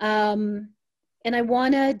 And I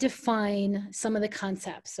want to define some of the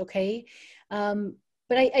concepts. Okay.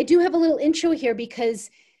 But I do have a little intro here because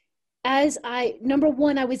number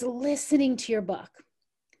one, I was listening to your book.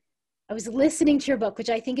 Which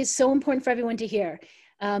I think is so important for everyone to hear.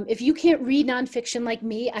 If you can't read nonfiction like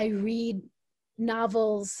me, I read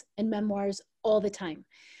novels and memoirs all the time.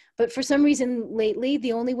 But for some reason lately,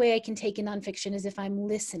 the only way I can take in nonfiction is if I'm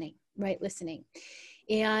listening, right? Listening.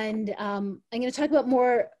 And I'm going to talk about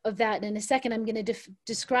more of that in a second. I'm going to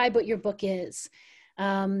describe what your book is.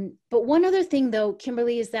 But one other thing though,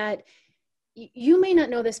 Kimberly, is that you may not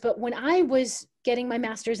know this, but when I was getting my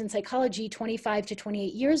master's in psychology 25 to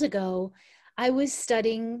 28 years ago, I was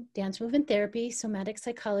studying dance movement therapy, somatic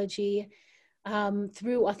psychology,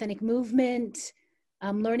 through authentic movement,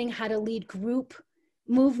 learning how to lead group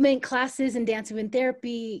movement classes in dance movement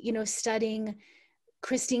therapy, studying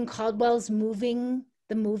Christine Caldwell's the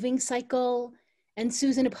moving cycle, and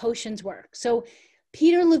Susan Aposhian's work. So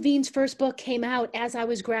Peter Levine's first book came out as I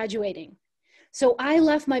was graduating. So I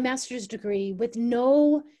left my master's degree with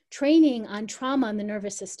no training on trauma in the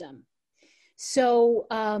nervous system. So,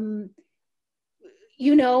 I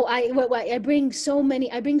bring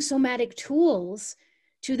somatic tools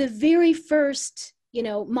to the very first,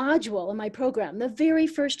 module in my program, the very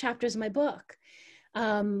first chapters of my book,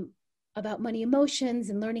 about money emotions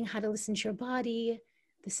and learning how to listen to your body,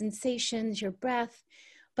 the sensations, your breath.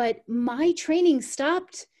 But my training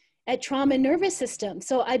stopped at trauma and nervous system.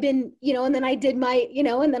 So I've been, and then I did my,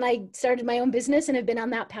 and then I started my own business and have been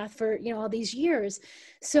on that path for, all these years.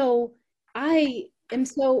 So I am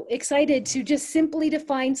so excited to just simply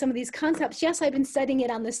define some of these concepts. Yes, I've been studying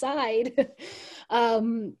it on the side,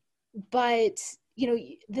 but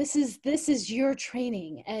this is your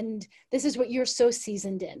training, and this is what you're so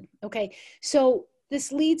seasoned in. Okay, so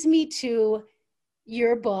this leads me to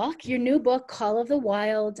your new book, Call of the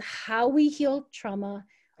Wild: How We Heal Trauma,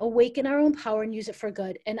 Awaken Our Own Power, and Use It for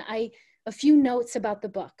Good. And a few notes about the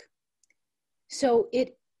book. So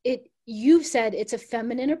you've said it's a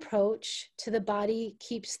feminine approach to the body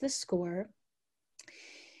keeps the score.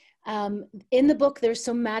 In the book, there's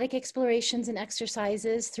somatic explorations and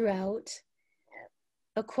exercises throughout.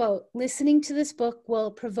 A quote: listening to this book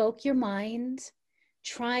will provoke your mind.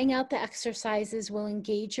 Trying out the exercises will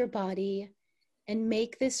engage your body and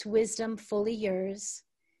make this wisdom fully yours.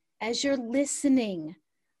 As you're listening,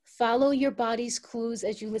 follow your body's clues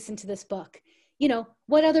as you listen to this book.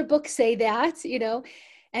 What other books say that,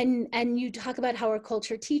 and you talk about how our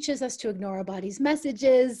culture teaches us to ignore our body's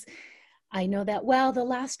messages. I know that well. The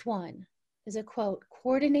last one is a quote: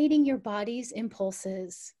 coordinating your body's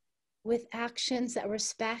impulses with actions that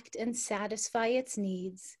respect and satisfy its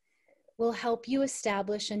needs will help you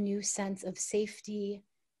establish a new sense of safety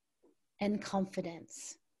and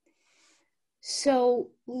confidence. So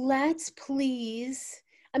let's please,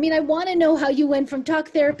 I want to know how you went from talk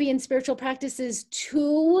therapy and spiritual practices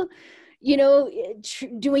to,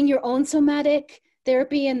 doing your own somatic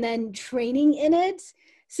therapy and then training in it.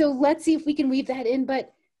 So let's see if we can weave that in.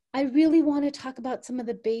 But I really want to talk about some of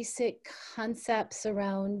the basic concepts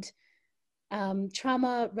around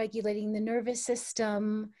trauma, regulating the nervous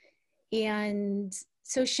system. And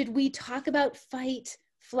so should we talk about fight,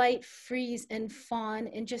 flight, freeze, and fawn,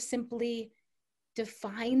 and just simply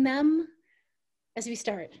define them as we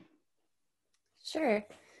start? Sure.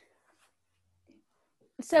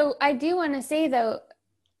 So I do want to say, though,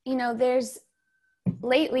 there's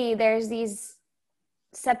these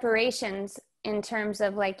separations in terms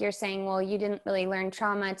of, like you're saying, well, you didn't really learn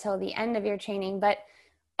trauma till the end of your training, but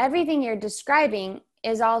everything you're describing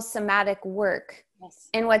is all somatic work. Yes.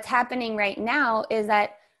 And what's happening right now is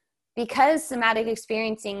that because somatic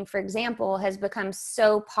experiencing, for example, has become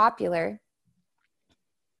so popular,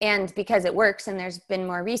 and because it works and there's been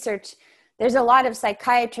more research, there's a lot of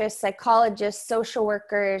psychiatrists, psychologists, social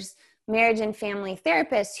workers, marriage and family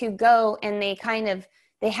therapists who go and they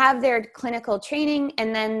have their clinical training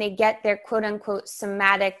and then they get their quote unquote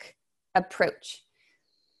somatic approach.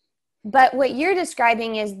 But what you're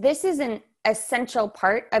describing is this is an essential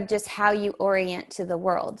part of just how you orient to the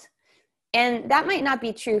world. And that might not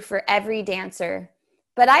be true for every dancer,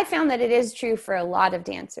 but I found that it is true for a lot of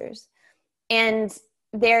dancers. And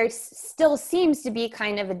there still seems to be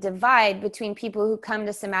kind of a divide between people who come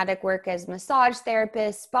to somatic work as massage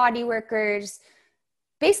therapists, body workers,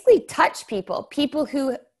 basically touch people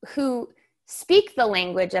who speak the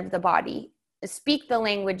language of the body, speak the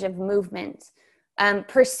language of movement,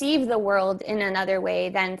 perceive the world in another way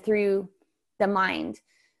than through the mind.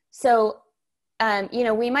 So,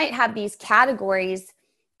 we might have these categories.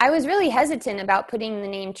 I was really hesitant about putting the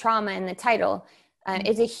name trauma in the title.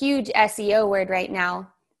 It's a huge SEO word right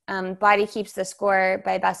now. Body Keeps the Score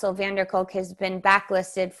by Bessel van der Kolk has been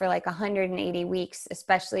backlisted for like 180 weeks,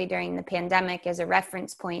 especially during the pandemic, as a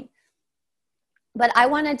reference point. But I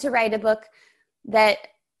wanted to write a book that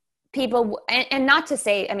people, and not to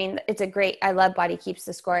say, I love Body Keeps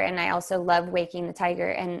the Score, and I also love Waking the Tiger,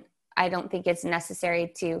 and I don't think it's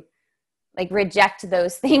necessary to reject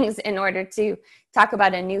those things in order to talk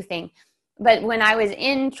about a new thing. But when I was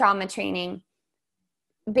in trauma training,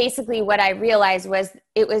 basically what I realized was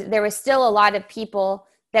there was still a lot of people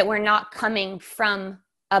that were not coming from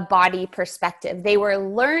a body perspective. They were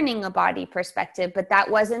learning a body perspective, but that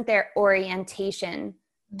wasn't their orientation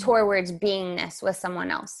towards beingness with someone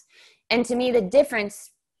else. And to me, the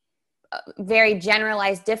difference, very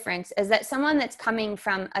generalized difference, is that someone that's coming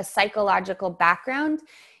from a psychological background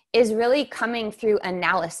is really coming through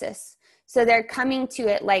analysis. So they're coming to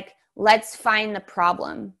it like, let's find the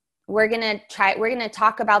problem. We're going to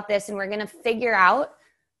talk about this and we're going to figure out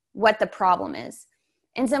what the problem is.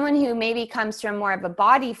 And someone who maybe comes from more of a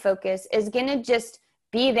body focus is going to just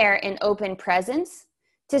be there in open presence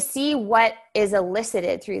to see what is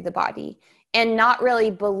elicited through the body and not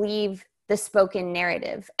really believe the spoken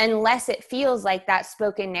narrative unless it feels like that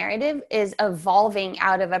spoken narrative is evolving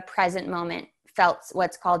out of a present moment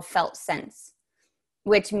what's called felt sense,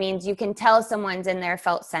 which means you can tell someone's in their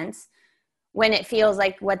felt sense when it feels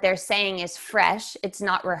like what they're saying is fresh, it's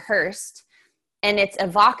not rehearsed, and it's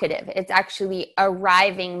evocative. It's actually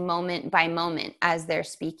arriving moment by moment as they're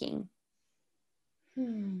speaking.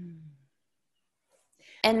 And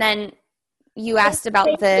then you asked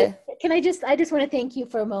about the... I just want to thank you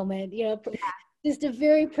for a moment, just a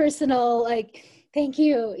very personal, like, thank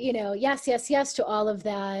you, yes to all of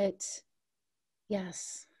that.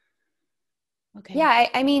 Yes. Okay. Yeah.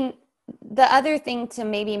 I mean, the other thing to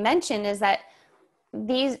maybe mention is that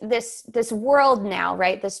this world now,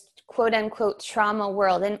 right? This quote unquote trauma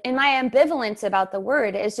world. And my ambivalence about the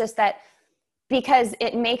word is just that because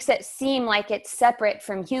it makes it seem like it's separate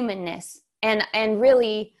from humanness. And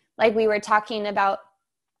really, like we were talking about,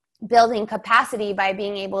 building capacity by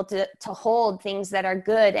being able to hold things that are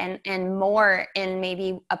good and more in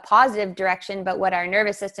maybe a positive direction, but what our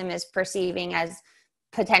nervous system is perceiving as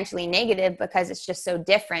potentially negative because it's just so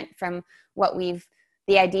different from what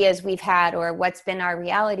the ideas we've had or what's been our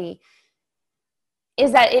reality,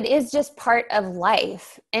 is that it is just part of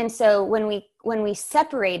life. And so when we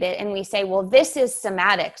separate it and we say, well, this is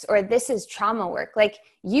somatics or this is trauma work, like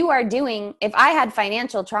you are doing, if I had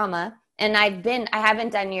financial trauma and I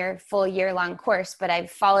haven't done your full year-long course, but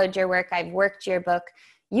I've followed your work, I've worked your book,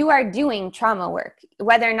 you are doing trauma work,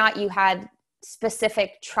 whether or not you had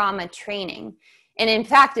specific trauma training. And in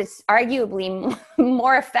fact, it's arguably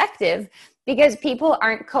more effective because people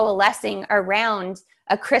aren't coalescing around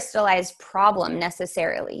a crystallized problem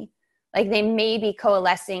necessarily. Like they may be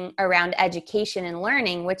coalescing around education and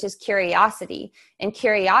learning, which is curiosity. And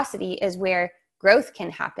curiosity is where growth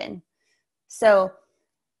can happen. So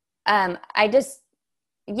I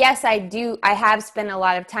have spent a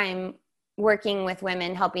lot of time working with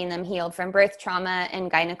women, helping them heal from birth trauma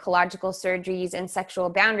and gynecological surgeries and sexual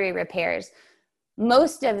boundary repairs.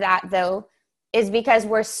 Most of that, though, is because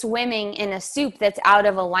we're swimming in a soup that's out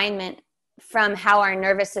of alignment from how our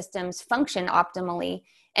nervous systems function optimally.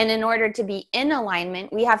 And in order to be in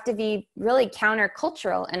alignment, we have to be really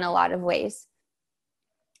countercultural in a lot of ways.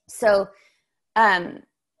 So, so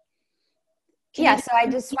I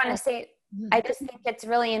just want to say, I just think it's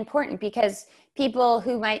really important because people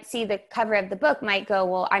who might see the cover of the book might go,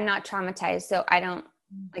 well, I'm not traumatized, so I don't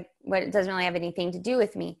it doesn't really have anything to do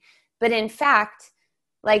with me. But in fact,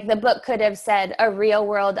 like the book could have said a real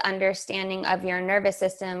world understanding of your nervous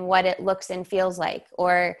system, what it looks and feels like,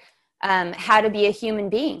 or how to be a human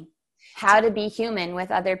being, how to be human with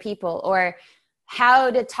other people, or how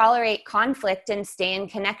to tolerate conflict and stay in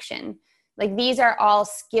connection. Like these are all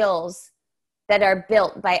skills that are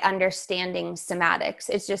built by understanding somatics.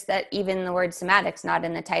 It's just that even the word somatics not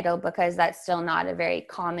in the title because that's still not a very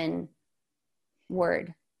common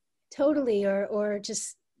word. Totally. Or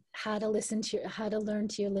just how to learn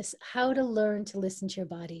to listen to your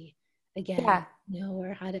body again. Yeah.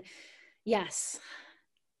 Or how to, yes.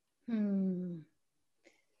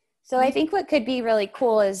 So I think what could be really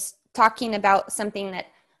cool is talking about something that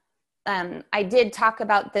I did talk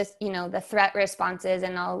about this, the threat responses,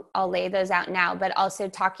 and I'll lay those out now, but also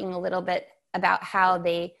talking a little bit about how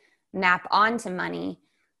they map onto money,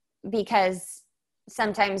 because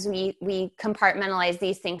sometimes we compartmentalize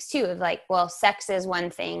these things too, of like, well, sex is one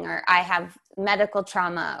thing, or I have medical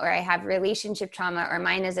trauma, or I have relationship trauma, or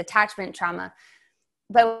mine is attachment trauma.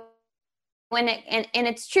 But when and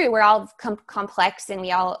it's true, we're all complex, and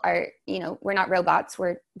we all are, we're not robots.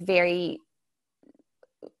 We're very,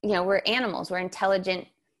 we're animals. We're intelligent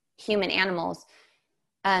human animals.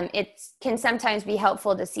 It can sometimes be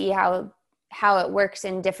helpful to see how it works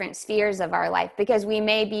in different spheres of our life, because we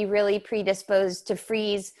may be really predisposed to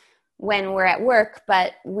freeze when we're at work,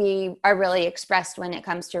 but we are really expressed when it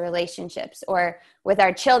comes to relationships. Or with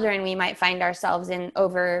our children, we might find ourselves in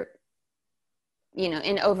override,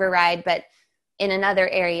 but in another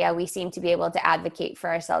area, we seem to be able to advocate for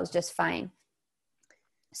ourselves just fine.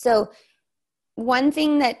 So one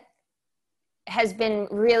thing that has been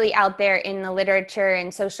really out there in the literature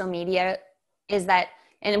and social media is that,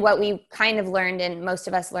 and what we kind of learned, and most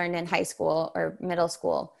of us learned in high school or middle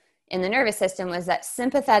school in the nervous system, was that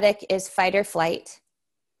sympathetic is fight or flight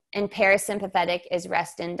and parasympathetic is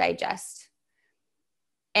rest and digest.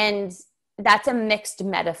 And that's a mixed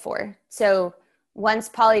metaphor. So once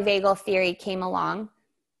polyvagal theory came along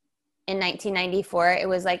in 1994, it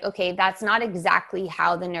was like, okay, that's not exactly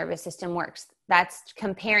how the nervous system works. That's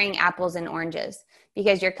comparing apples and oranges,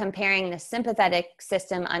 because you're comparing the sympathetic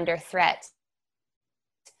system under threat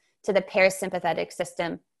to the parasympathetic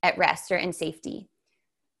system at rest or in safety.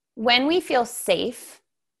 When we feel safe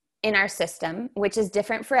in our system, which is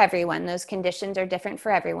different for everyone, those conditions are different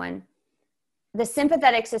for everyone, the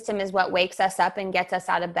sympathetic system is what wakes us up and gets us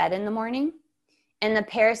out of bed in the morning. And the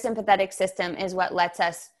parasympathetic system is what lets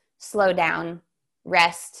us slow down,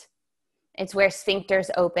 rest. It's where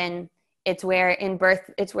sphincters open. It's where in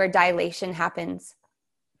birth, it's where dilation happens.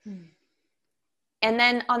 And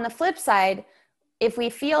then on the flip side, if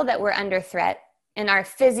we feel that we're under threat, and our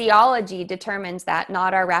physiology determines that,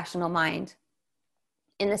 not our rational mind,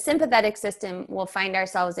 in the sympathetic system, we'll find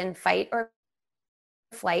ourselves in fight or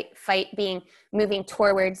flight, fight being moving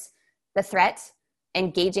towards the threat,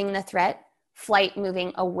 engaging the threat, flight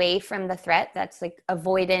moving away from the threat. That's like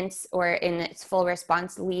avoidance, or in its full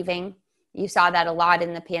response, leaving. You saw that a lot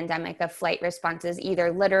in the pandemic of flight responses,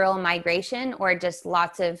 either literal migration or just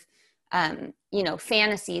lots of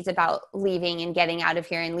fantasies about leaving and getting out of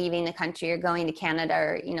here and leaving the country or going to Canada,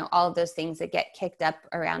 or, all of those things that get kicked up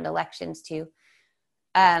around elections too.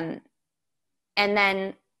 And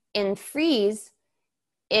then in freeze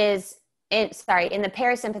in the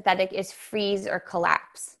parasympathetic is freeze or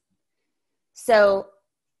collapse. So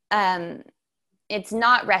it's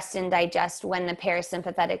not rest and digest when the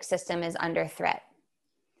parasympathetic system is under threat.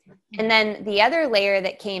 And then the other layer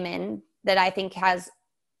that came in that I think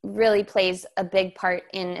really plays a big part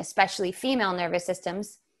in especially female nervous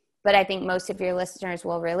systems, but I think most of your listeners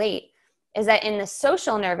will relate, is that in the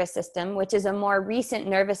social nervous system, which is a more recent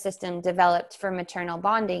nervous system developed for maternal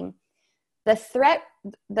bonding, the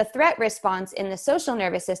threat response in the social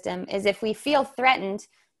nervous system is if we feel threatened,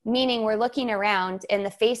 meaning we're looking around and the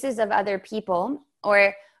faces of other people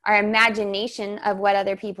or our imagination of what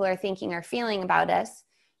other people are thinking or feeling about us,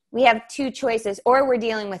 we have two choices, or we're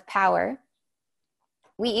dealing with power.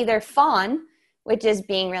 We either fawn, which is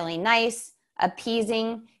being really nice,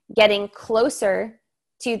 appeasing, getting closer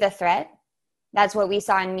to the threat. That's what we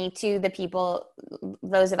saw in Me Too, the people,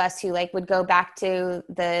 those of us who would go back to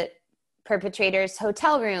the perpetrator's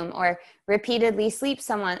hotel room or repeatedly sleep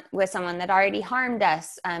with someone that already harmed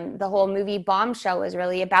us. The whole movie Bombshell was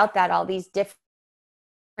really about that, all these different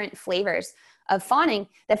flavors of fawning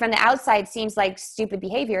that from the outside seems like stupid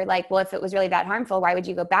behavior. If it was really that harmful, why would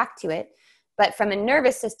you go back to it? But from a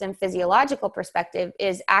nervous system physiological perspective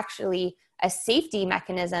is actually a safety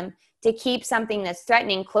mechanism to keep something that's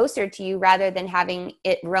threatening closer to you rather than having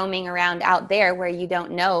it roaming around out there where you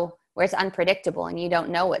don't know, where it's unpredictable and you don't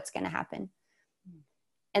know what's going to happen.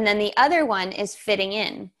 And then the other one is fitting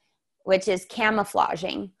in, which is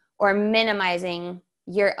camouflaging or minimizing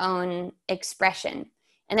your own expression.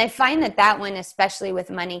 And I find that one, especially with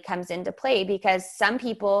money, comes into play because some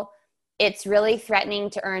people, it's really threatening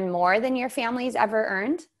to earn more than your family's ever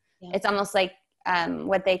earned. Yeah. It's almost like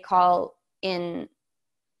what they call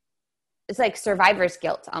it's like survivor's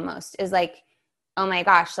guilt almost, is like, oh my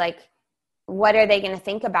gosh, what are they going to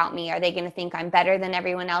think about me? Are they going to think I'm better than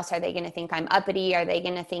everyone else? Are they going to think I'm uppity? Are they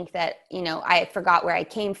going to think that, I forgot where I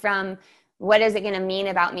came from? What is it going to mean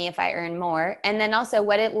about me if I earn more? And then also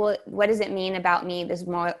what does it mean about me? This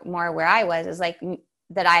more where I was is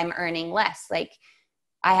that I'm earning less.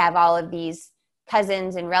 I have all of these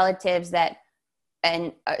cousins and relatives that,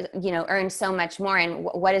 earn so much more. And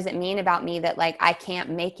what does it mean about me that I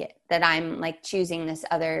can't make it, that I'm choosing this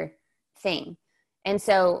other thing? And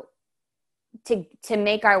so to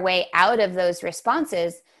make our way out of those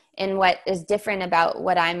responses, and what is different about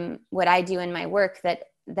what I do in my work that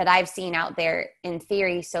I've seen out there in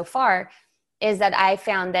theory so far, is that I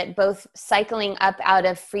found that both cycling up out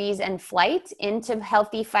of freeze and flight into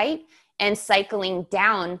healthy fight and cycling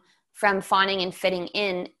down from fawning and fitting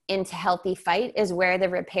into healthy fight is where the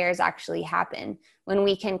repairs actually happen. When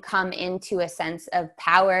we can come into a sense of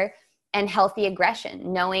power and healthy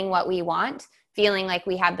aggression, knowing what we want, feeling like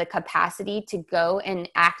we have the capacity to go and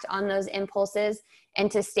act on those impulses and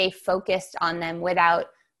to stay focused on them without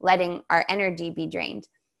letting our energy be drained.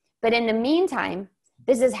 But in the meantime,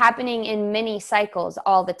 this is happening in many cycles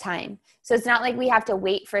all the time. So it's not like we have to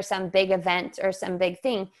wait for some big event or some big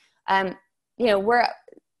thing.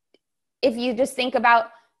 If you just think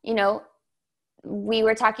about, we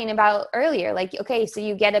were talking about earlier, okay, so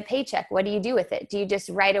you get a paycheck. What do you do with it? Do you just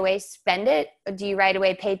right away spend it? Or do you right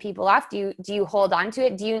away pay people off? Do you hold on to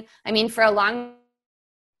it? For a long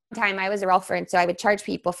time, I was a rolfer, and so I would charge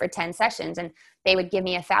people for 10 sessions, and they would give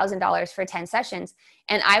me $1,000 for 10 sessions.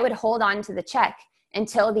 And I would hold on to the check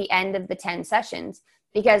until the end of the 10 sessions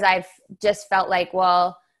because I've just felt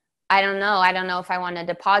I don't know. I don't know if I want to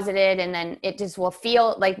deposit it. And then it just will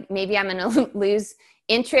feel like maybe I'm going to lose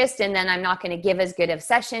interest, and then I'm not going to give as good of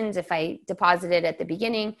sessions if I deposit it at the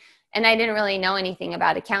beginning. And I didn't really know anything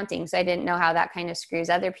about accounting, so I didn't know how that kind of screws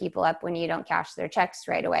other people up when you don't cash their checks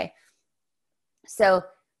right away. So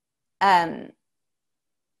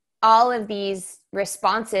all of these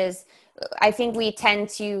responses, I think we tend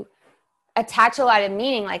to attach a lot of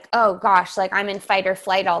meaning, like, oh gosh, like I'm in fight or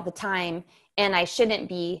flight all the time and I shouldn't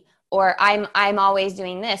be, or I'm always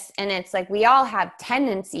doing this. And it's like, we all have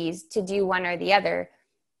tendencies to do one or the other,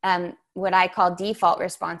 what I call default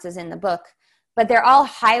responses in the book, but they're all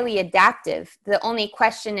highly adaptive. The only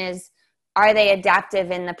question is, are they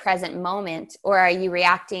adaptive in the present moment, or are you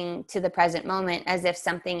reacting to the present moment as if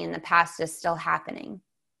something in the past is still happening?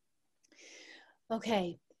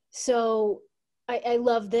 Okay. So I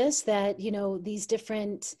love this, that, you know, these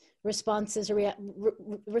different responses or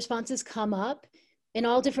responses come up in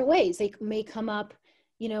all different ways. They may come up,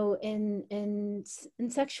 you know, in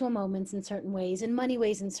sexual moments in certain ways, in money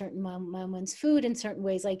ways in certain moments, food in certain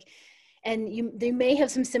ways, like, and they may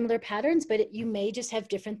have some similar patterns, but you may just have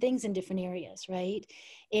different things in different areas, right?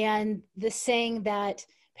 And the saying that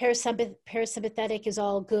parasympathetic is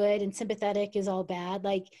all good and sympathetic is all bad,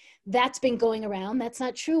 like, that's been going around. That's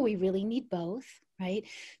not true. We really need both, right?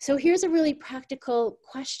 So here's a really practical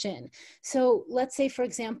question. So let's say, for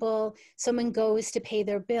example, someone goes to pay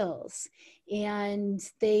their bills and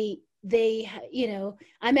they, you know,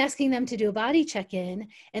 I'm asking them to do a body check-in,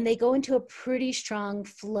 and they go into a pretty strong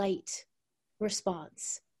flight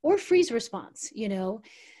response or freeze response. You know,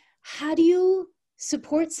 how do you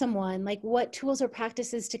support someone? Like, what tools or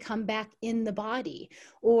practices to come back in the body?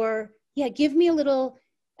 Or give me a little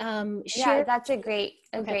Yeah, that's a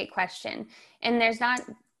great question. And there's not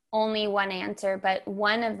only one answer, but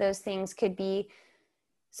one of those things could be,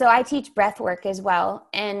 so I teach breath work as well.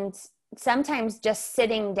 And sometimes just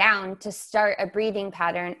sitting down to start a breathing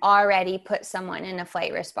pattern already puts someone in a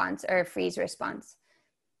flight response or a freeze response.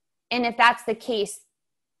 And if that's the case,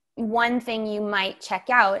 one thing you might check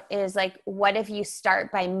out is, like, what if you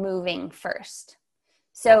start by moving first?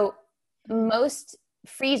 So most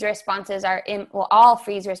freeze responses are all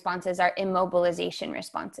freeze responses are immobilization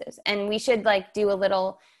responses. And we should, like, do a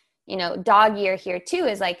little, you know, dog ear here too,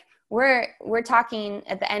 is like, we're talking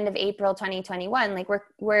at the end of April 2021, like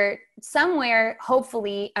we're somewhere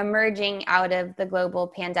hopefully emerging out of the global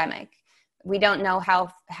pandemic. We don't know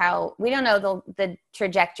how we don't know the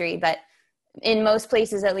trajectory, but in most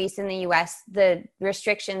places, at least in the US, the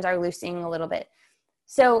restrictions are loosening a little bit.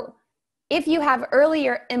 So if you have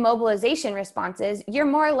earlier immobilization responses, you're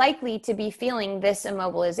more likely to be feeling this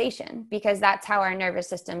immobilization, because that's how our nervous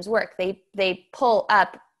systems work. They pull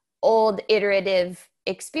up old iterative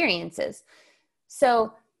experiences.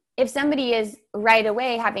 So if somebody is right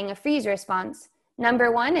away having a freeze response,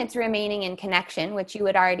 number one, it's remaining in connection, which you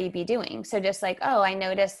would already be doing. So just like, oh, I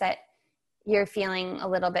noticed that you're feeling a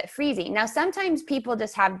little bit freezy. Now, sometimes people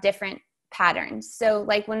just have different patterns. So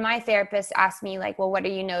like when my therapist asked me, like, well, what are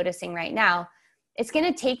you noticing right now? It's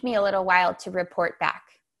going to take me a little while to report back.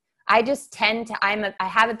 I just tend to, I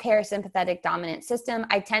have a parasympathetic dominant system.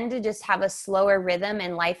 I tend to just have a slower rhythm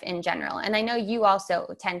in life in general. And I know you also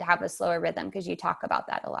tend to have a slower rhythm because you talk about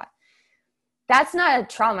that a lot. That's not a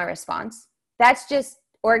trauma response. That's just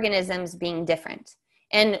organisms being different.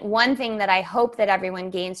 And one thing that I hope that everyone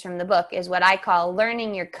gains from the book is what I call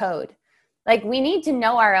learning your code. Like, we need to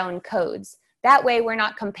know our own codes. That way we're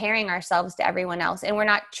not comparing ourselves to everyone else, and we're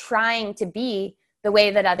not trying to be the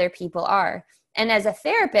way that other people are. And as a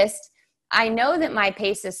therapist, I know that my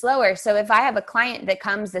pace is slower. So if I have a client that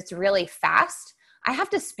comes that's really fast, I have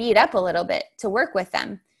to speed up a little bit to work with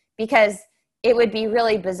them, because it would be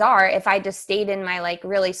really bizarre if I just stayed in my like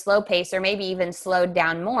really slow pace, or maybe even slowed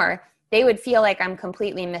down more. They would feel like I'm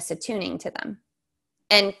completely misattuning to them.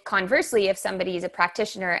 And conversely, if somebody is a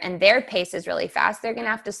practitioner and their pace is really fast, they're going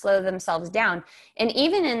to have to slow themselves down. And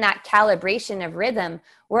even in that calibration of rhythm,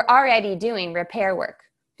 we're already doing repair work,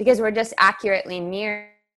 because we're just accurately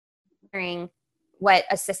mirroring what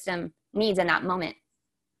a system needs in that moment.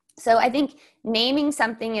 So I think naming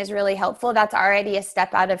something is really helpful. That's already a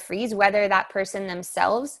step out of freeze, whether that person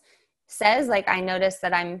themselves says, like, I noticed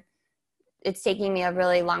that it's taking me a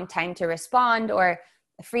really long time to respond, or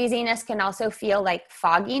freeziness can also feel like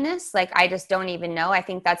fogginess. Like, I just don't even know. I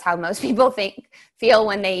think that's how most people feel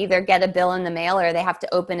when they either get a bill in the mail or they have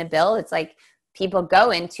to open a bill. It's like people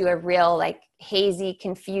go into a real like hazy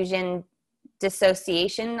confusion,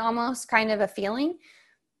 dissociation, almost kind of a feeling.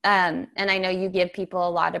 And I know you give people a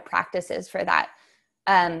lot of practices for that.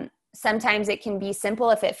 Sometimes it can be simple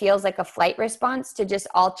if it feels like a flight response to just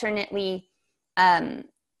alternately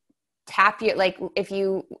tap your, like if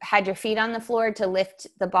you had your feet on the floor, to lift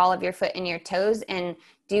the ball of your foot and your toes and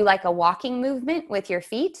do like a walking movement with your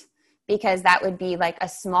feet, because that would be like a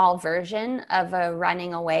small version of a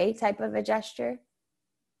running away type of a gesture.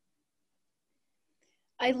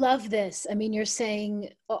 I love this. I mean, you're saying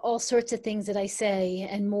all sorts of things that I say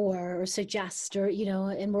and more, or suggest, or, you know,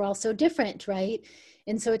 and we're all so different, right?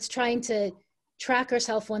 And so it's trying to track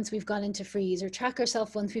ourselves once we've gone into freeze, or track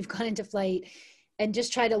ourselves once we've gone into flight, and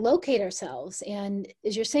just try to locate ourselves. And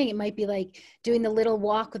as you're saying, it might be like doing the little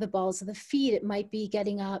walk with the balls of the feet. It might be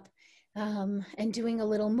getting up and doing a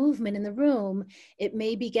little movement in the room. It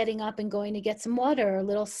may be getting up and going to get some water or a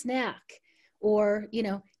little snack, or, you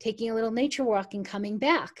know, taking a little nature walk and coming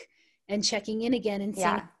back and checking in again and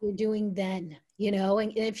seeing what you're doing then, you know,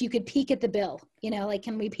 and if you could peek at the bill, you know, like,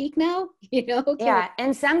 can we peek now? You know? Yeah.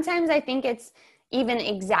 And sometimes I think it's even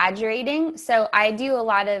exaggerating. So I do a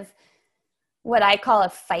lot of what I call a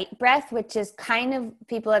fight breath, which is kind of,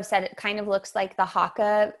 people have said it kind of looks like the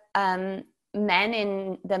haka men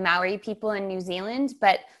in the Maori people in New Zealand.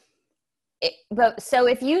 But so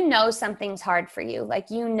if you know something's hard for you, like,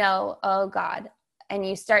 you know, oh God, and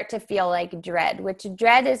you start to feel like dread, which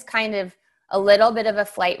dread is kind of a little bit of a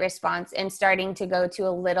flight response and starting to go to a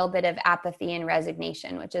little bit of apathy and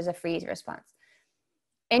resignation, which is a freeze response.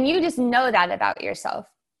 And you just know that about yourself.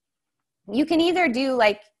 You can either do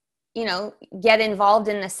like, you know, get involved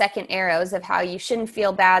in the second arrows of how you shouldn't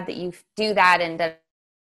feel bad that you do that and da,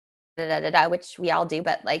 da, da, da, da, which we all do,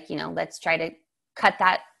 but like, you know, let's try to cut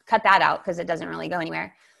that out because it doesn't really go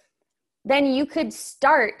anywhere. Then you could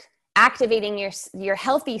start activating your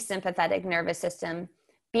healthy sympathetic nervous system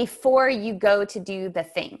before you go to do the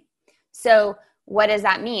thing. So what does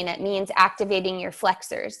that mean? It means activating your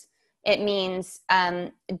flexors. It means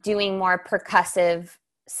doing more percussive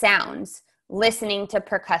sounds, listening to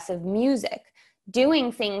percussive music,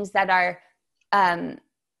 doing things that are,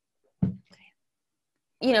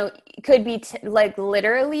 you know, could be like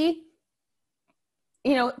literally,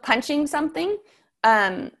 you know, punching something.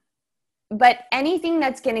 But anything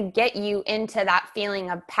that's going to get you into that feeling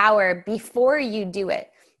of power before you do it.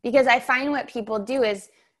 Because I find what people do is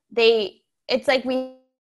it's like we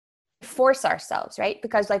force ourselves, right?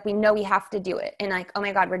 Because like we know we have to do it, and like, oh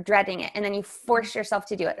my God, we're dreading it. And then you force yourself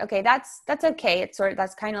to do it. Okay, that's okay. It's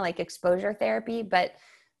that's kind of like exposure therapy, but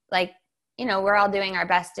like, you know, we're all doing our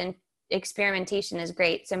best and experimentation is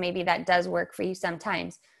great. So maybe that does work for you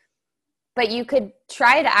sometimes. But you could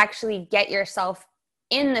try to actually get yourself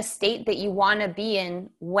in the state that you want to be in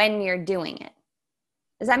when you're doing it.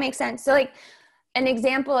 Does that make sense? So like an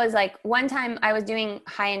example is like one time I was doing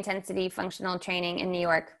high intensity functional training in New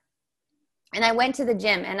York, and I went to the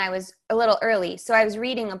gym and I was a little early. So I was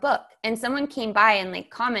reading a book, and someone came by and like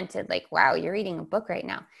commented like, wow, you're reading a book right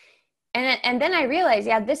now. And then I realized,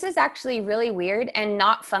 yeah, this is actually really weird and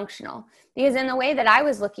not functional, because in the way that I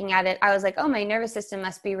was looking at it, I was like, oh, my nervous system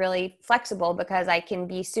must be really flexible because I can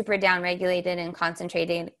be super downregulated and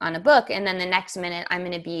concentrating on a book. And then the next minute I'm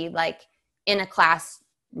going to be like in a class,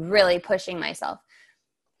 really pushing myself.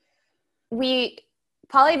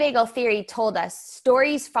 Polyvagal theory told us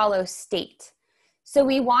stories follow state. So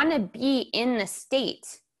we want to be in the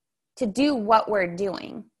state to do what we're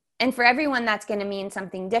doing. And for everyone, that's going to mean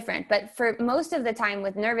something different. But for most of the time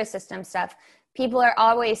with nervous system stuff, people are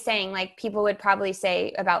always saying, like, people would probably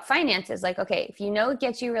say about finances, like, okay, if you know it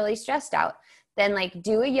gets you really stressed out, then like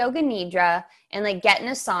do a yoga nidra and like get in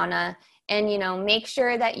a sauna and, you know, make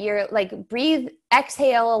sure that you're like breathe,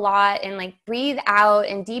 exhale a lot and like breathe out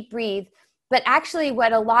and deep breathe. But actually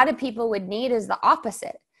what a lot of people would need is the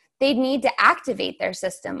opposite. They'd need to activate their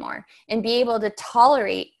system more and be able to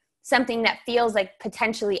tolerate something that feels like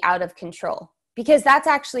potentially out of control, because that's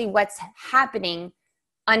actually what's happening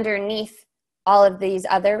underneath all of these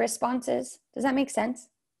other responses. Does that make sense?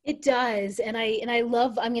 It does. And I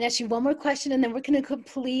love, I'm going to ask you one more question and then we're going to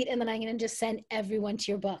complete, and then I'm going to just send everyone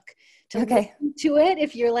to your book to listen to it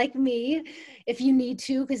if you're like me, if you need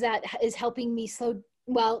to, because that is helping me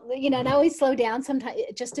and I always slow down sometimes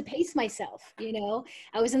just to pace myself. You know,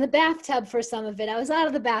 I was in the bathtub for some of it. I was out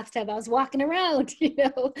of the bathtub. I was walking around, you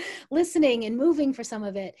know, listening and moving for some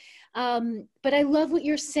of it. But I love what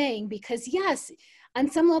you're saying, because yes,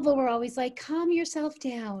 on some level, we're always like, calm yourself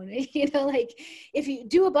down. You know, like if you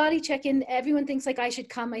do a body check-in, everyone thinks like I should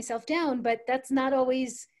calm myself down, but that's not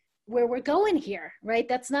always where we're going here, right?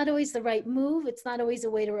 That's not always the right move. It's not always a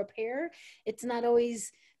way to repair. It's not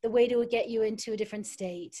always the way to get you into a different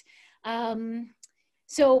state.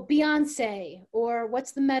 So Beyonce, or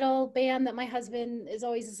what's the metal band that my husband is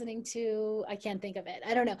always listening to? I can't think of it.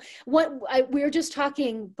 I don't know. We were just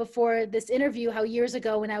talking before this interview how years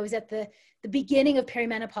ago when I was at the beginning of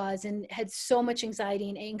perimenopause and had so much anxiety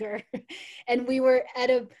and anger, and we were at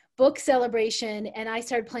a book celebration and I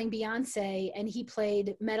started playing Beyonce and he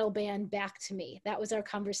played metal band Back to Me. That was our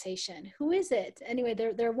conversation. Who is it? Anyway,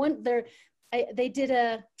 they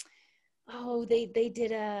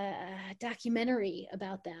did a documentary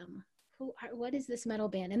about them. What is this metal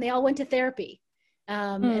band? And they all went to therapy.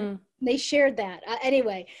 And they shared that.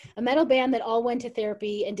 Anyway, a metal band that all went to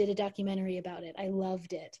therapy and did a documentary about it. I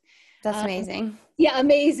loved it. That's amazing. Yeah,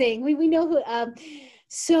 amazing. We know who.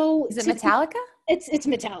 So is it Metallica? It's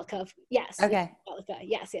Metallica. Yes. Okay. Metallica.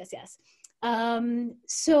 Yes.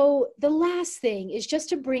 So the last thing is just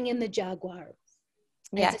to bring in the Jaguar.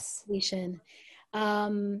 Yes.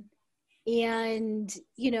 And,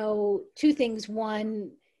 two things.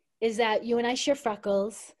 One is that you and I share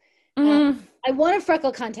freckles. I won a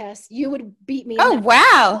freckle contest. You would beat me. Oh,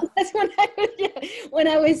 wow. That's when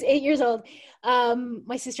I was 8 years old.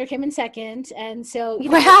 My sister came in second. And so.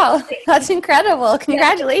 Wow. That's incredible.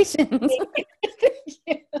 Congratulations.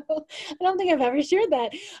 I don't think I've ever shared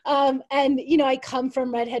that. And, I come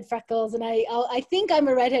from redhead freckles and I think I'm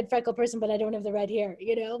a redhead freckle person, but I don't have the red hair.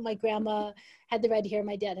 My grandma had the red hair.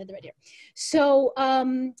 My dad had the red hair. So,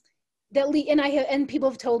 and people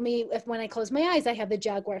have told me when I close my eyes, I have the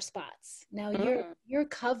Jaguar spots. Now you're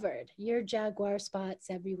covered. You're Jaguar spots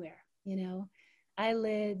everywhere,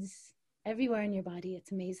 eyelids, everywhere in your body.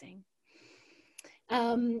 It's amazing.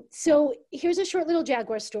 So here's a short little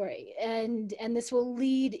Jaguar story, and this will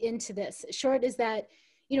lead into this. Short is that,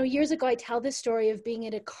 years ago, I tell this story of being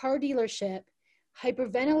at a car dealership,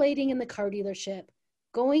 hyperventilating in the car dealership,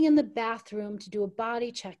 going in the bathroom to do a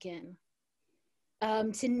body check-in,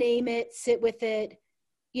 to name it, sit with it,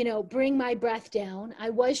 bring my breath down. I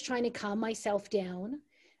was trying to calm myself down,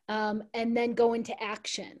 and then go into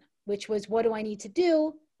action, which was, what do I need to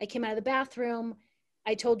do? I came out of the bathroom.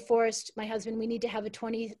 I told Forrest, my husband, we need to have a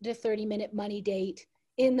 20 to 30 minute money date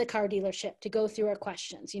in the car dealership to go through our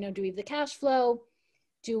questions. Do we have the cash flow?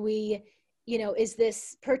 Do we, is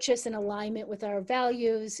this purchase in alignment with our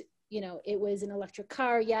values? It was an electric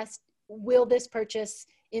car. Yes. Will this purchase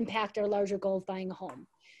impact our larger goal of buying a home?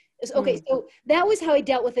 Okay. So that was how I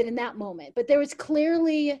dealt with it in that moment. But there was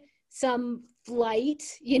clearly some flight,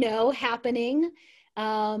 happening.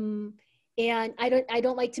 And I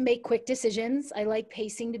don't like to make quick decisions. I like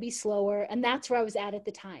pacing to be slower. And that's where I was at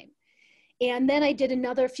the time. And then I did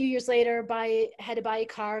another few years later, had to buy a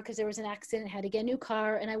car because there was an accident, had to get a new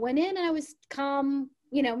car. And I went in and I was calm,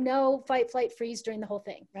 no fight, flight, freeze during the whole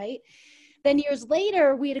thing, right? Then years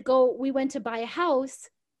later, we went to buy a house.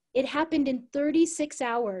 It happened in 36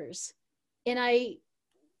 hours. And I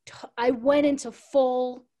went into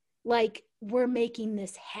full, we're making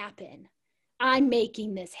this happen. I'm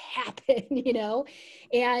making this happen,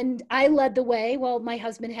 and I led the way. Well, my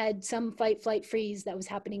husband had some fight, flight, freeze that was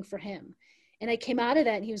happening for him. And I came out of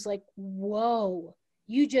that and he was like, whoa,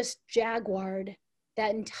 you just jaguared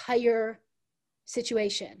that entire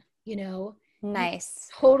situation, Nice.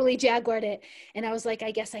 You totally jaguared it. And I was like,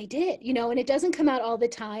 I guess I did, and it doesn't come out all the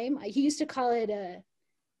time. He used to call it a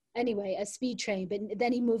speed train, but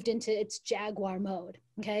then he moved into its Jaguar mode.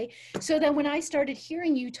 Okay. So then when I started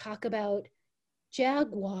hearing you talk about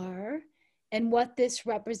Jaguar and what this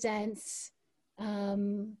represents, I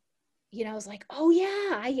was like, oh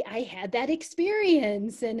yeah, I had that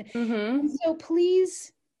experience. And so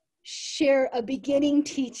please share a beginning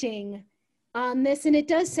teaching on this. And it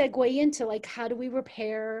does segue into how do we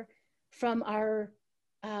repair from our,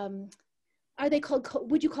 are they called,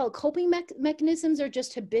 would you call it coping mechanisms or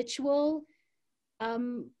just habitual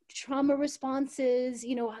trauma responses,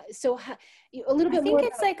 so a little bit more. I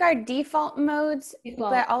think it's our default modes,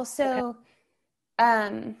 but also,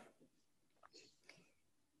 part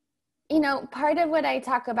of what I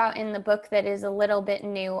talk about in the book that is a little bit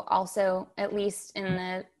new also, at least in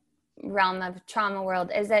the realm of trauma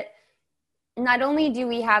world, is that not only do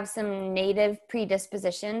we have some native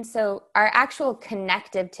predispositions, so our actual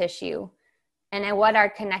connective tissue and what our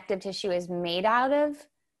connective tissue is made out of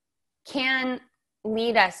can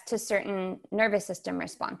lead us to certain nervous system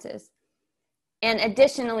responses. And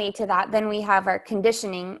additionally to that, then we have our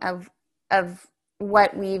conditioning of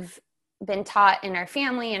what we've been taught in our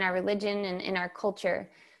family, in our religion, and in our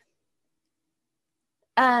culture.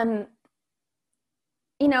 For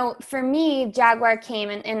me, Jaguar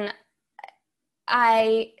came and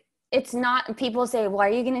it's not, people say, well,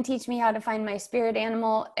 are you going to teach me how to find my spirit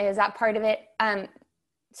animal? Is that part of it?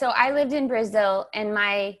 So I lived in Brazil and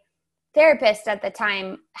my therapist at the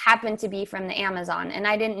time happened to be from the Amazon. And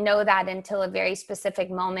I didn't know that until a very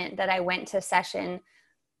specific moment that I went to session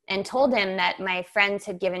and told him that my friends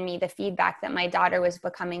had given me the feedback that my daughter was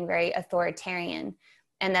becoming very authoritarian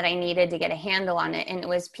and that I needed to get a handle on it. And it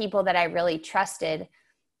was people that I really trusted.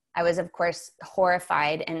 I was, of course,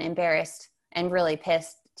 horrified and embarrassed and really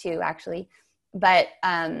pissed too, actually. But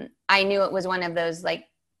I knew it was one of those, like,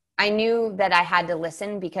 I knew that I had to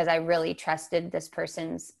listen because I really trusted this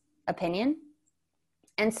person's opinion.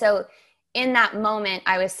 And so in that moment,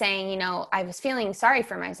 I was saying, you know, I was feeling sorry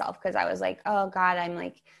for myself because I was like, oh God, I'm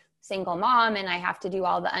like single mom and I have to do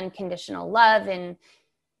all the unconditional love and,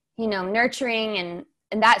 you know, nurturing. And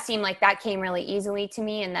that seemed like that came really easily to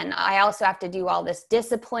me. And then I also have to do all this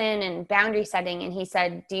discipline and boundary setting. And he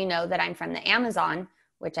said, do you know that I'm from the Amazon?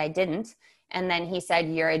 Which I didn't. And then he said,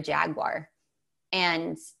 you're a jaguar.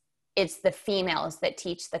 And it's the females that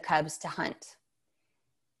teach the cubs to hunt.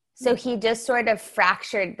 So he just sort of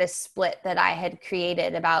fractured the split that I had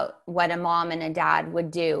created about what a mom and a dad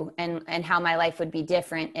would do and how my life would be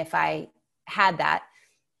different if I had that.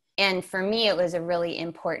 And for me, it was a really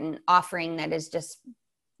important offering that is just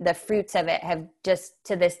the fruits of it have just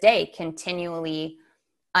to this day continually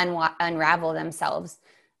unravel themselves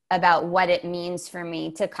about what it means for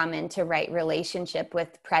me to come into right relationship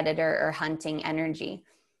with predator or hunting energy,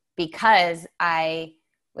 because I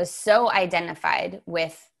was so identified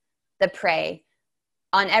with the prey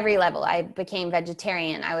on every level. I became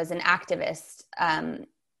vegetarian. I was an activist. And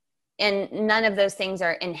none of those things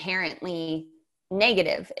are inherently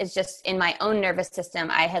negative. It's just in my own nervous system,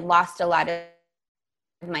 I had lost a lot of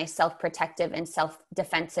my self-protective and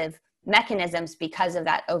self-defensive mechanisms because of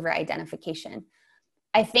that over-identification.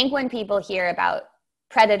 I think when people hear about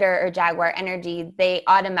predator or jaguar energy, they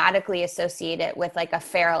automatically associate it with like a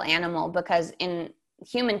feral animal, because in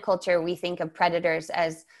human culture, we think of predators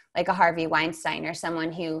as like a Harvey Weinstein or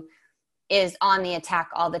someone who is on the attack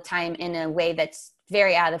all the time in a way that's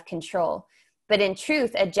very out of control. But in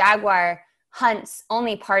truth, a jaguar hunts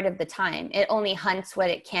only part of the time. It only hunts what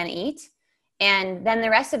it can eat. And then the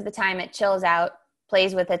rest of the time it chills out,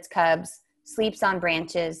 plays with its cubs, sleeps on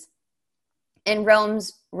branches, and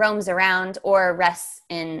roams around or rests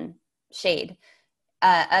in shade.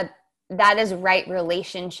 That is right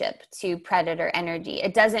relationship to predator energy.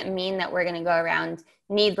 It doesn't mean that we're going to go around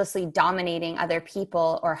needlessly dominating other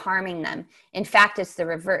people or harming them. In fact, it's the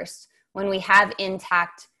reverse. When we have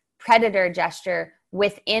intact predator gesture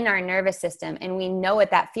within our nervous system and we know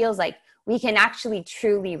what that feels like, we can actually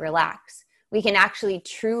truly relax. We can actually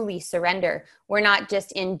truly surrender. We're not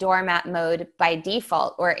just in doormat mode by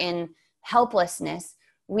default or in helplessness.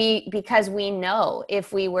 Because we know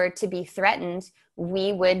if we were to be threatened,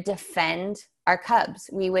 we would defend our cubs.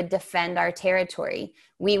 We would defend our territory.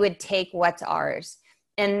 We would take what's ours.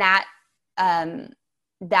 And that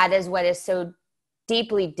is what is so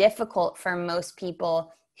deeply difficult for most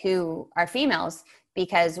people who are females,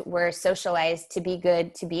 because we're socialized to be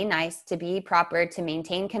good, to be nice, to be proper, to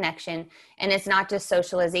maintain connection. And it's not just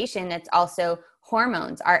socialization, it's also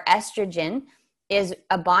hormones. Our estrogen is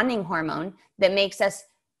a bonding hormone that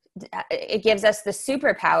it gives us the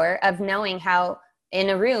superpower of knowing how in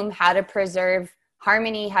a room, how to preserve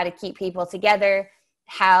harmony, how to keep people together,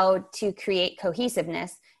 how to create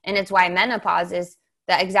cohesiveness. And it's why menopause is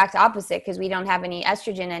the exact opposite, because we don't have any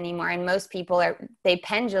estrogen anymore. And most people they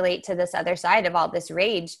pendulate to this other side of all this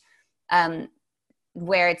rage,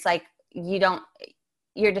 where it's like,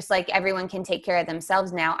 you're just like, everyone can take care of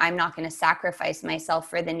themselves now. I'm not going to sacrifice myself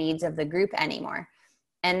for the needs of the group anymore.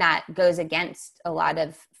 And that goes against a lot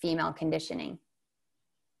of female conditioning.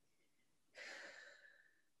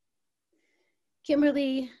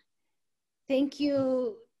 Kimberly, thank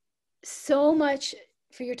you so much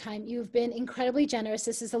for your time. You've been incredibly generous.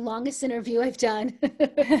 This is the longest interview I've done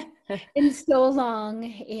in so long.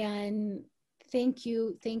 And thank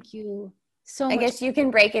you so much. I guess you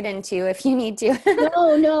can break it in two if you need to.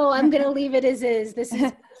 No, I'm going to leave it as is. This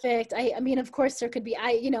is perfect. I mean, of course there could be,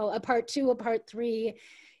 a part 2, a part 3.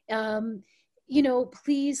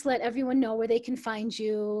 Please let everyone know where they can find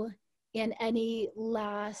you, and any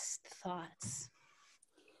last thoughts.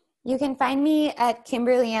 You can find me at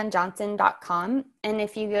KimberlyAnnJohnson.com. And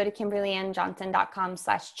if you go to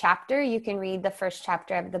KimberlyAnnJohnson.com/chapter, you can read the first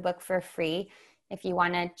chapter of the book for free. If you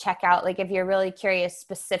want to check out, like if you're really curious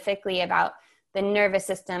specifically about the nervous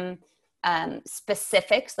system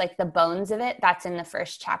specifics, like the bones of it, that's in the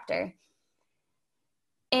first chapter.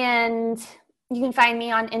 And you can find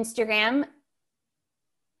me on Instagram.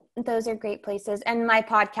 Those are great places. And my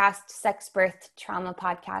podcast, Sex, Birth, Trauma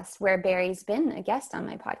Podcast, where Barry's been a guest on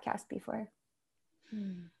my podcast before.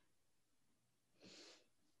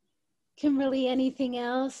 Kimberly, anything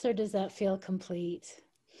else, or does that feel complete?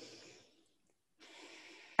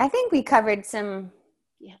 I think we covered some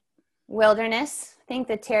wilderness. I think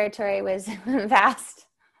the territory was vast.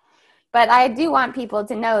 But I do want people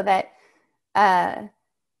to know that I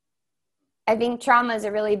think trauma is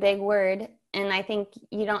a really big word. And I think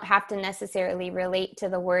you don't have to necessarily relate to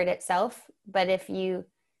the word itself. But if you,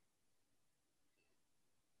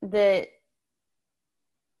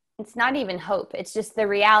 it's not even hope. It's just the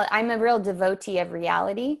reality. I'm a real devotee of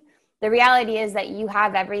reality. The reality is that you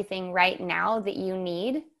have everything right now that you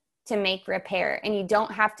need to make repair. And you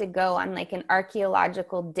don't have to go on like an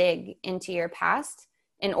archaeological dig into your past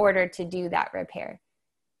in order to do that repair.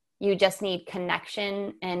 You just need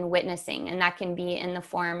connection and witnessing. And that can be in the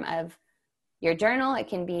form of your journal. It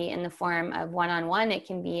can be in the form of one-on-one. It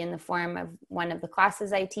can be in the form of one of the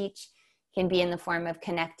classes I teach. It can be in the form of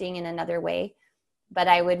connecting in another way. But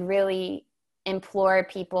I would really implore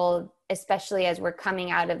people, especially as we're coming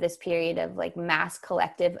out of this period of like mass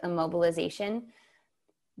collective immobilization,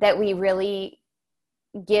 that we really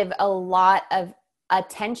give a lot of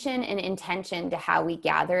attention and intention to how we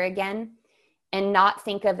gather again, and not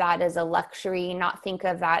think of that as a luxury, not think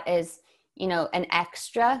of that as, you know, an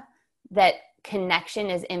extra, that connection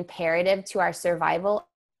is imperative to our survival,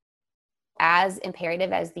 as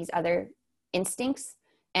imperative as these other instincts.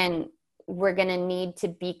 And we're going to need to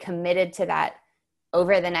be committed to that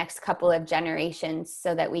over the next couple of generations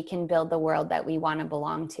so that we can build the world that we want to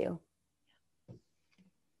belong to.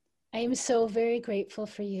 I am so very grateful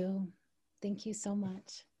for you. Thank you so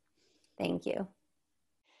much. Thank you.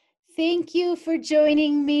 Thank you for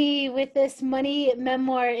joining me with this money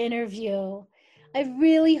memoir interview. I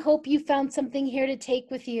really hope you found something here to take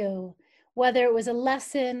with you, whether it was a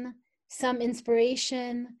lesson, some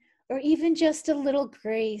inspiration, or even just a little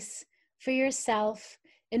grace for yourself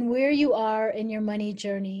and where you are in your money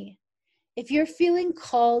journey. If you're feeling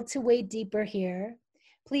called to wade deeper here,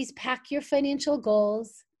 please pack your financial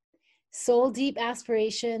goals, soul deep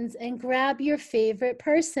aspirations, and grab your favorite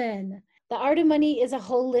person. The Art of Money is a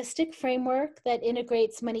holistic framework that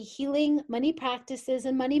integrates money healing, money practices,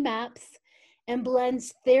 and money maps, and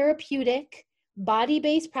blends therapeutic,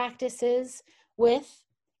 body-based practices with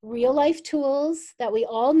real-life tools that we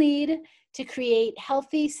all need to create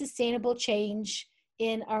healthy, sustainable change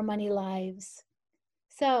in our money lives.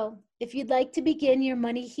 So, if you'd like to begin your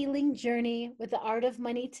money healing journey with the Art of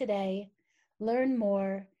Money today, learn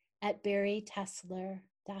more at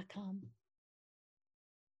barrytessler.com.